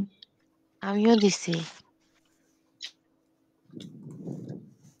নাই। আমিও দিছি।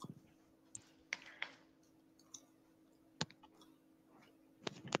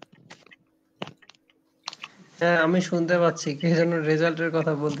 হ্যাঁ আমি শুনতে পাচ্ছি কে যেন রেজাল্টের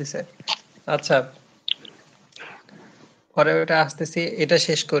কথা বলতেছে। আচ্ছা পরে ওটা আসতেছি, এটা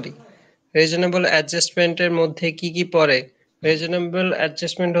শেষ করি। রিজনেবল অ্যাডজাস্টমেন্টের মধ্যে কি কি পড়ে? রিজনেবল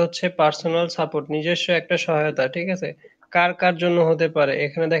অ্যাডজাস্টমেন্ট হচ্ছে পার্সোনাল সাপোর্ট, নিজস্ব একটা সহায়তা, ঠিক আছে? কার কার জন্য হতে পারে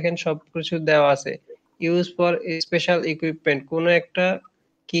এখানে দেখেন সবকিছু দেওয়া আছে। ইউজ ফর স্পেশাল ইকুইপমেন্ট, কোনো একটা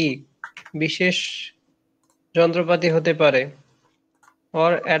কি বিশেষ যন্ত্রপাতি হতে পারে।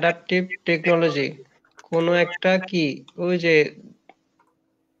 অর অ্যাডাপটিভ টেকনোলজি, কোনো একটা কি ওই যে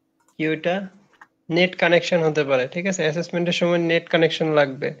কি ওইটা নেট কানেকশন হতে পারে, ঠিক আছে? অ্যাসেসমেন্টের সময় নেট কানেকশন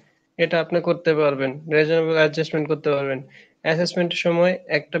লাগবে, এটা আপনি করতে পারবেন, রিজনেবল অ্যাডজাস্টমেন্ট করতে পারবেন। অ্যাসেসমেন্টের সময়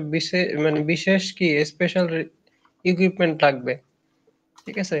একটা বিশেষ কি স্পেশাল ইকুইপমেন্ট লাগবে,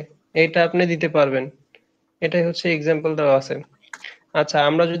 ঠিক আছে? এটা আপনি দিতে পারবেন, এটাই হচ্ছে এক্সাম্পল দেওয়া আছে। আচ্ছা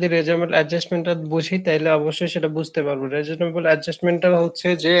আমরা যদি রিজনেবল অ্যাডজাস্টমেন্টটা বুঝি তাহলে অবশ্যই সেটা বুঝতে পারবো। রিজনেবল অ্যাডজাস্টমেন্টটা হচ্ছে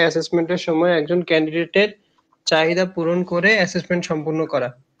যে অ্যাসেসমেন্টের সময় একজন ক্যান্ডিডেটের চাহিদা পূরণ করে অ্যাসেসমেন্ট সম্পূর্ণ করা,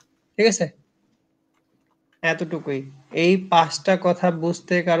 ঠিক আছে? এতটুকুই। এই 5টা কথা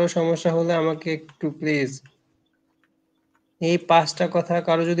বুঝতে কারো সমস্যা হলে আমাকে একটু প্লিজ, এই 5টা কথা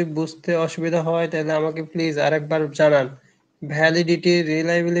কারো যদি বুঝতে অসুবিধা হয় তাহলে আমাকে প্লিজ আরেকবার জানান। ভ্যালিডিটি,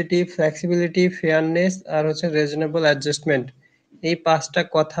 রিলায়েবিলিটি, ফ্লেক্সিবিলিটি, ফেয়ারনেস আর হচ্ছে রিজনেবল অ্যাডজাস্টমেন্ট। এই 5টা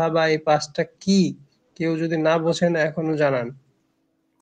কথা বা এই 5টা কি কেউ যদি না বোঝেন এখনো জানান।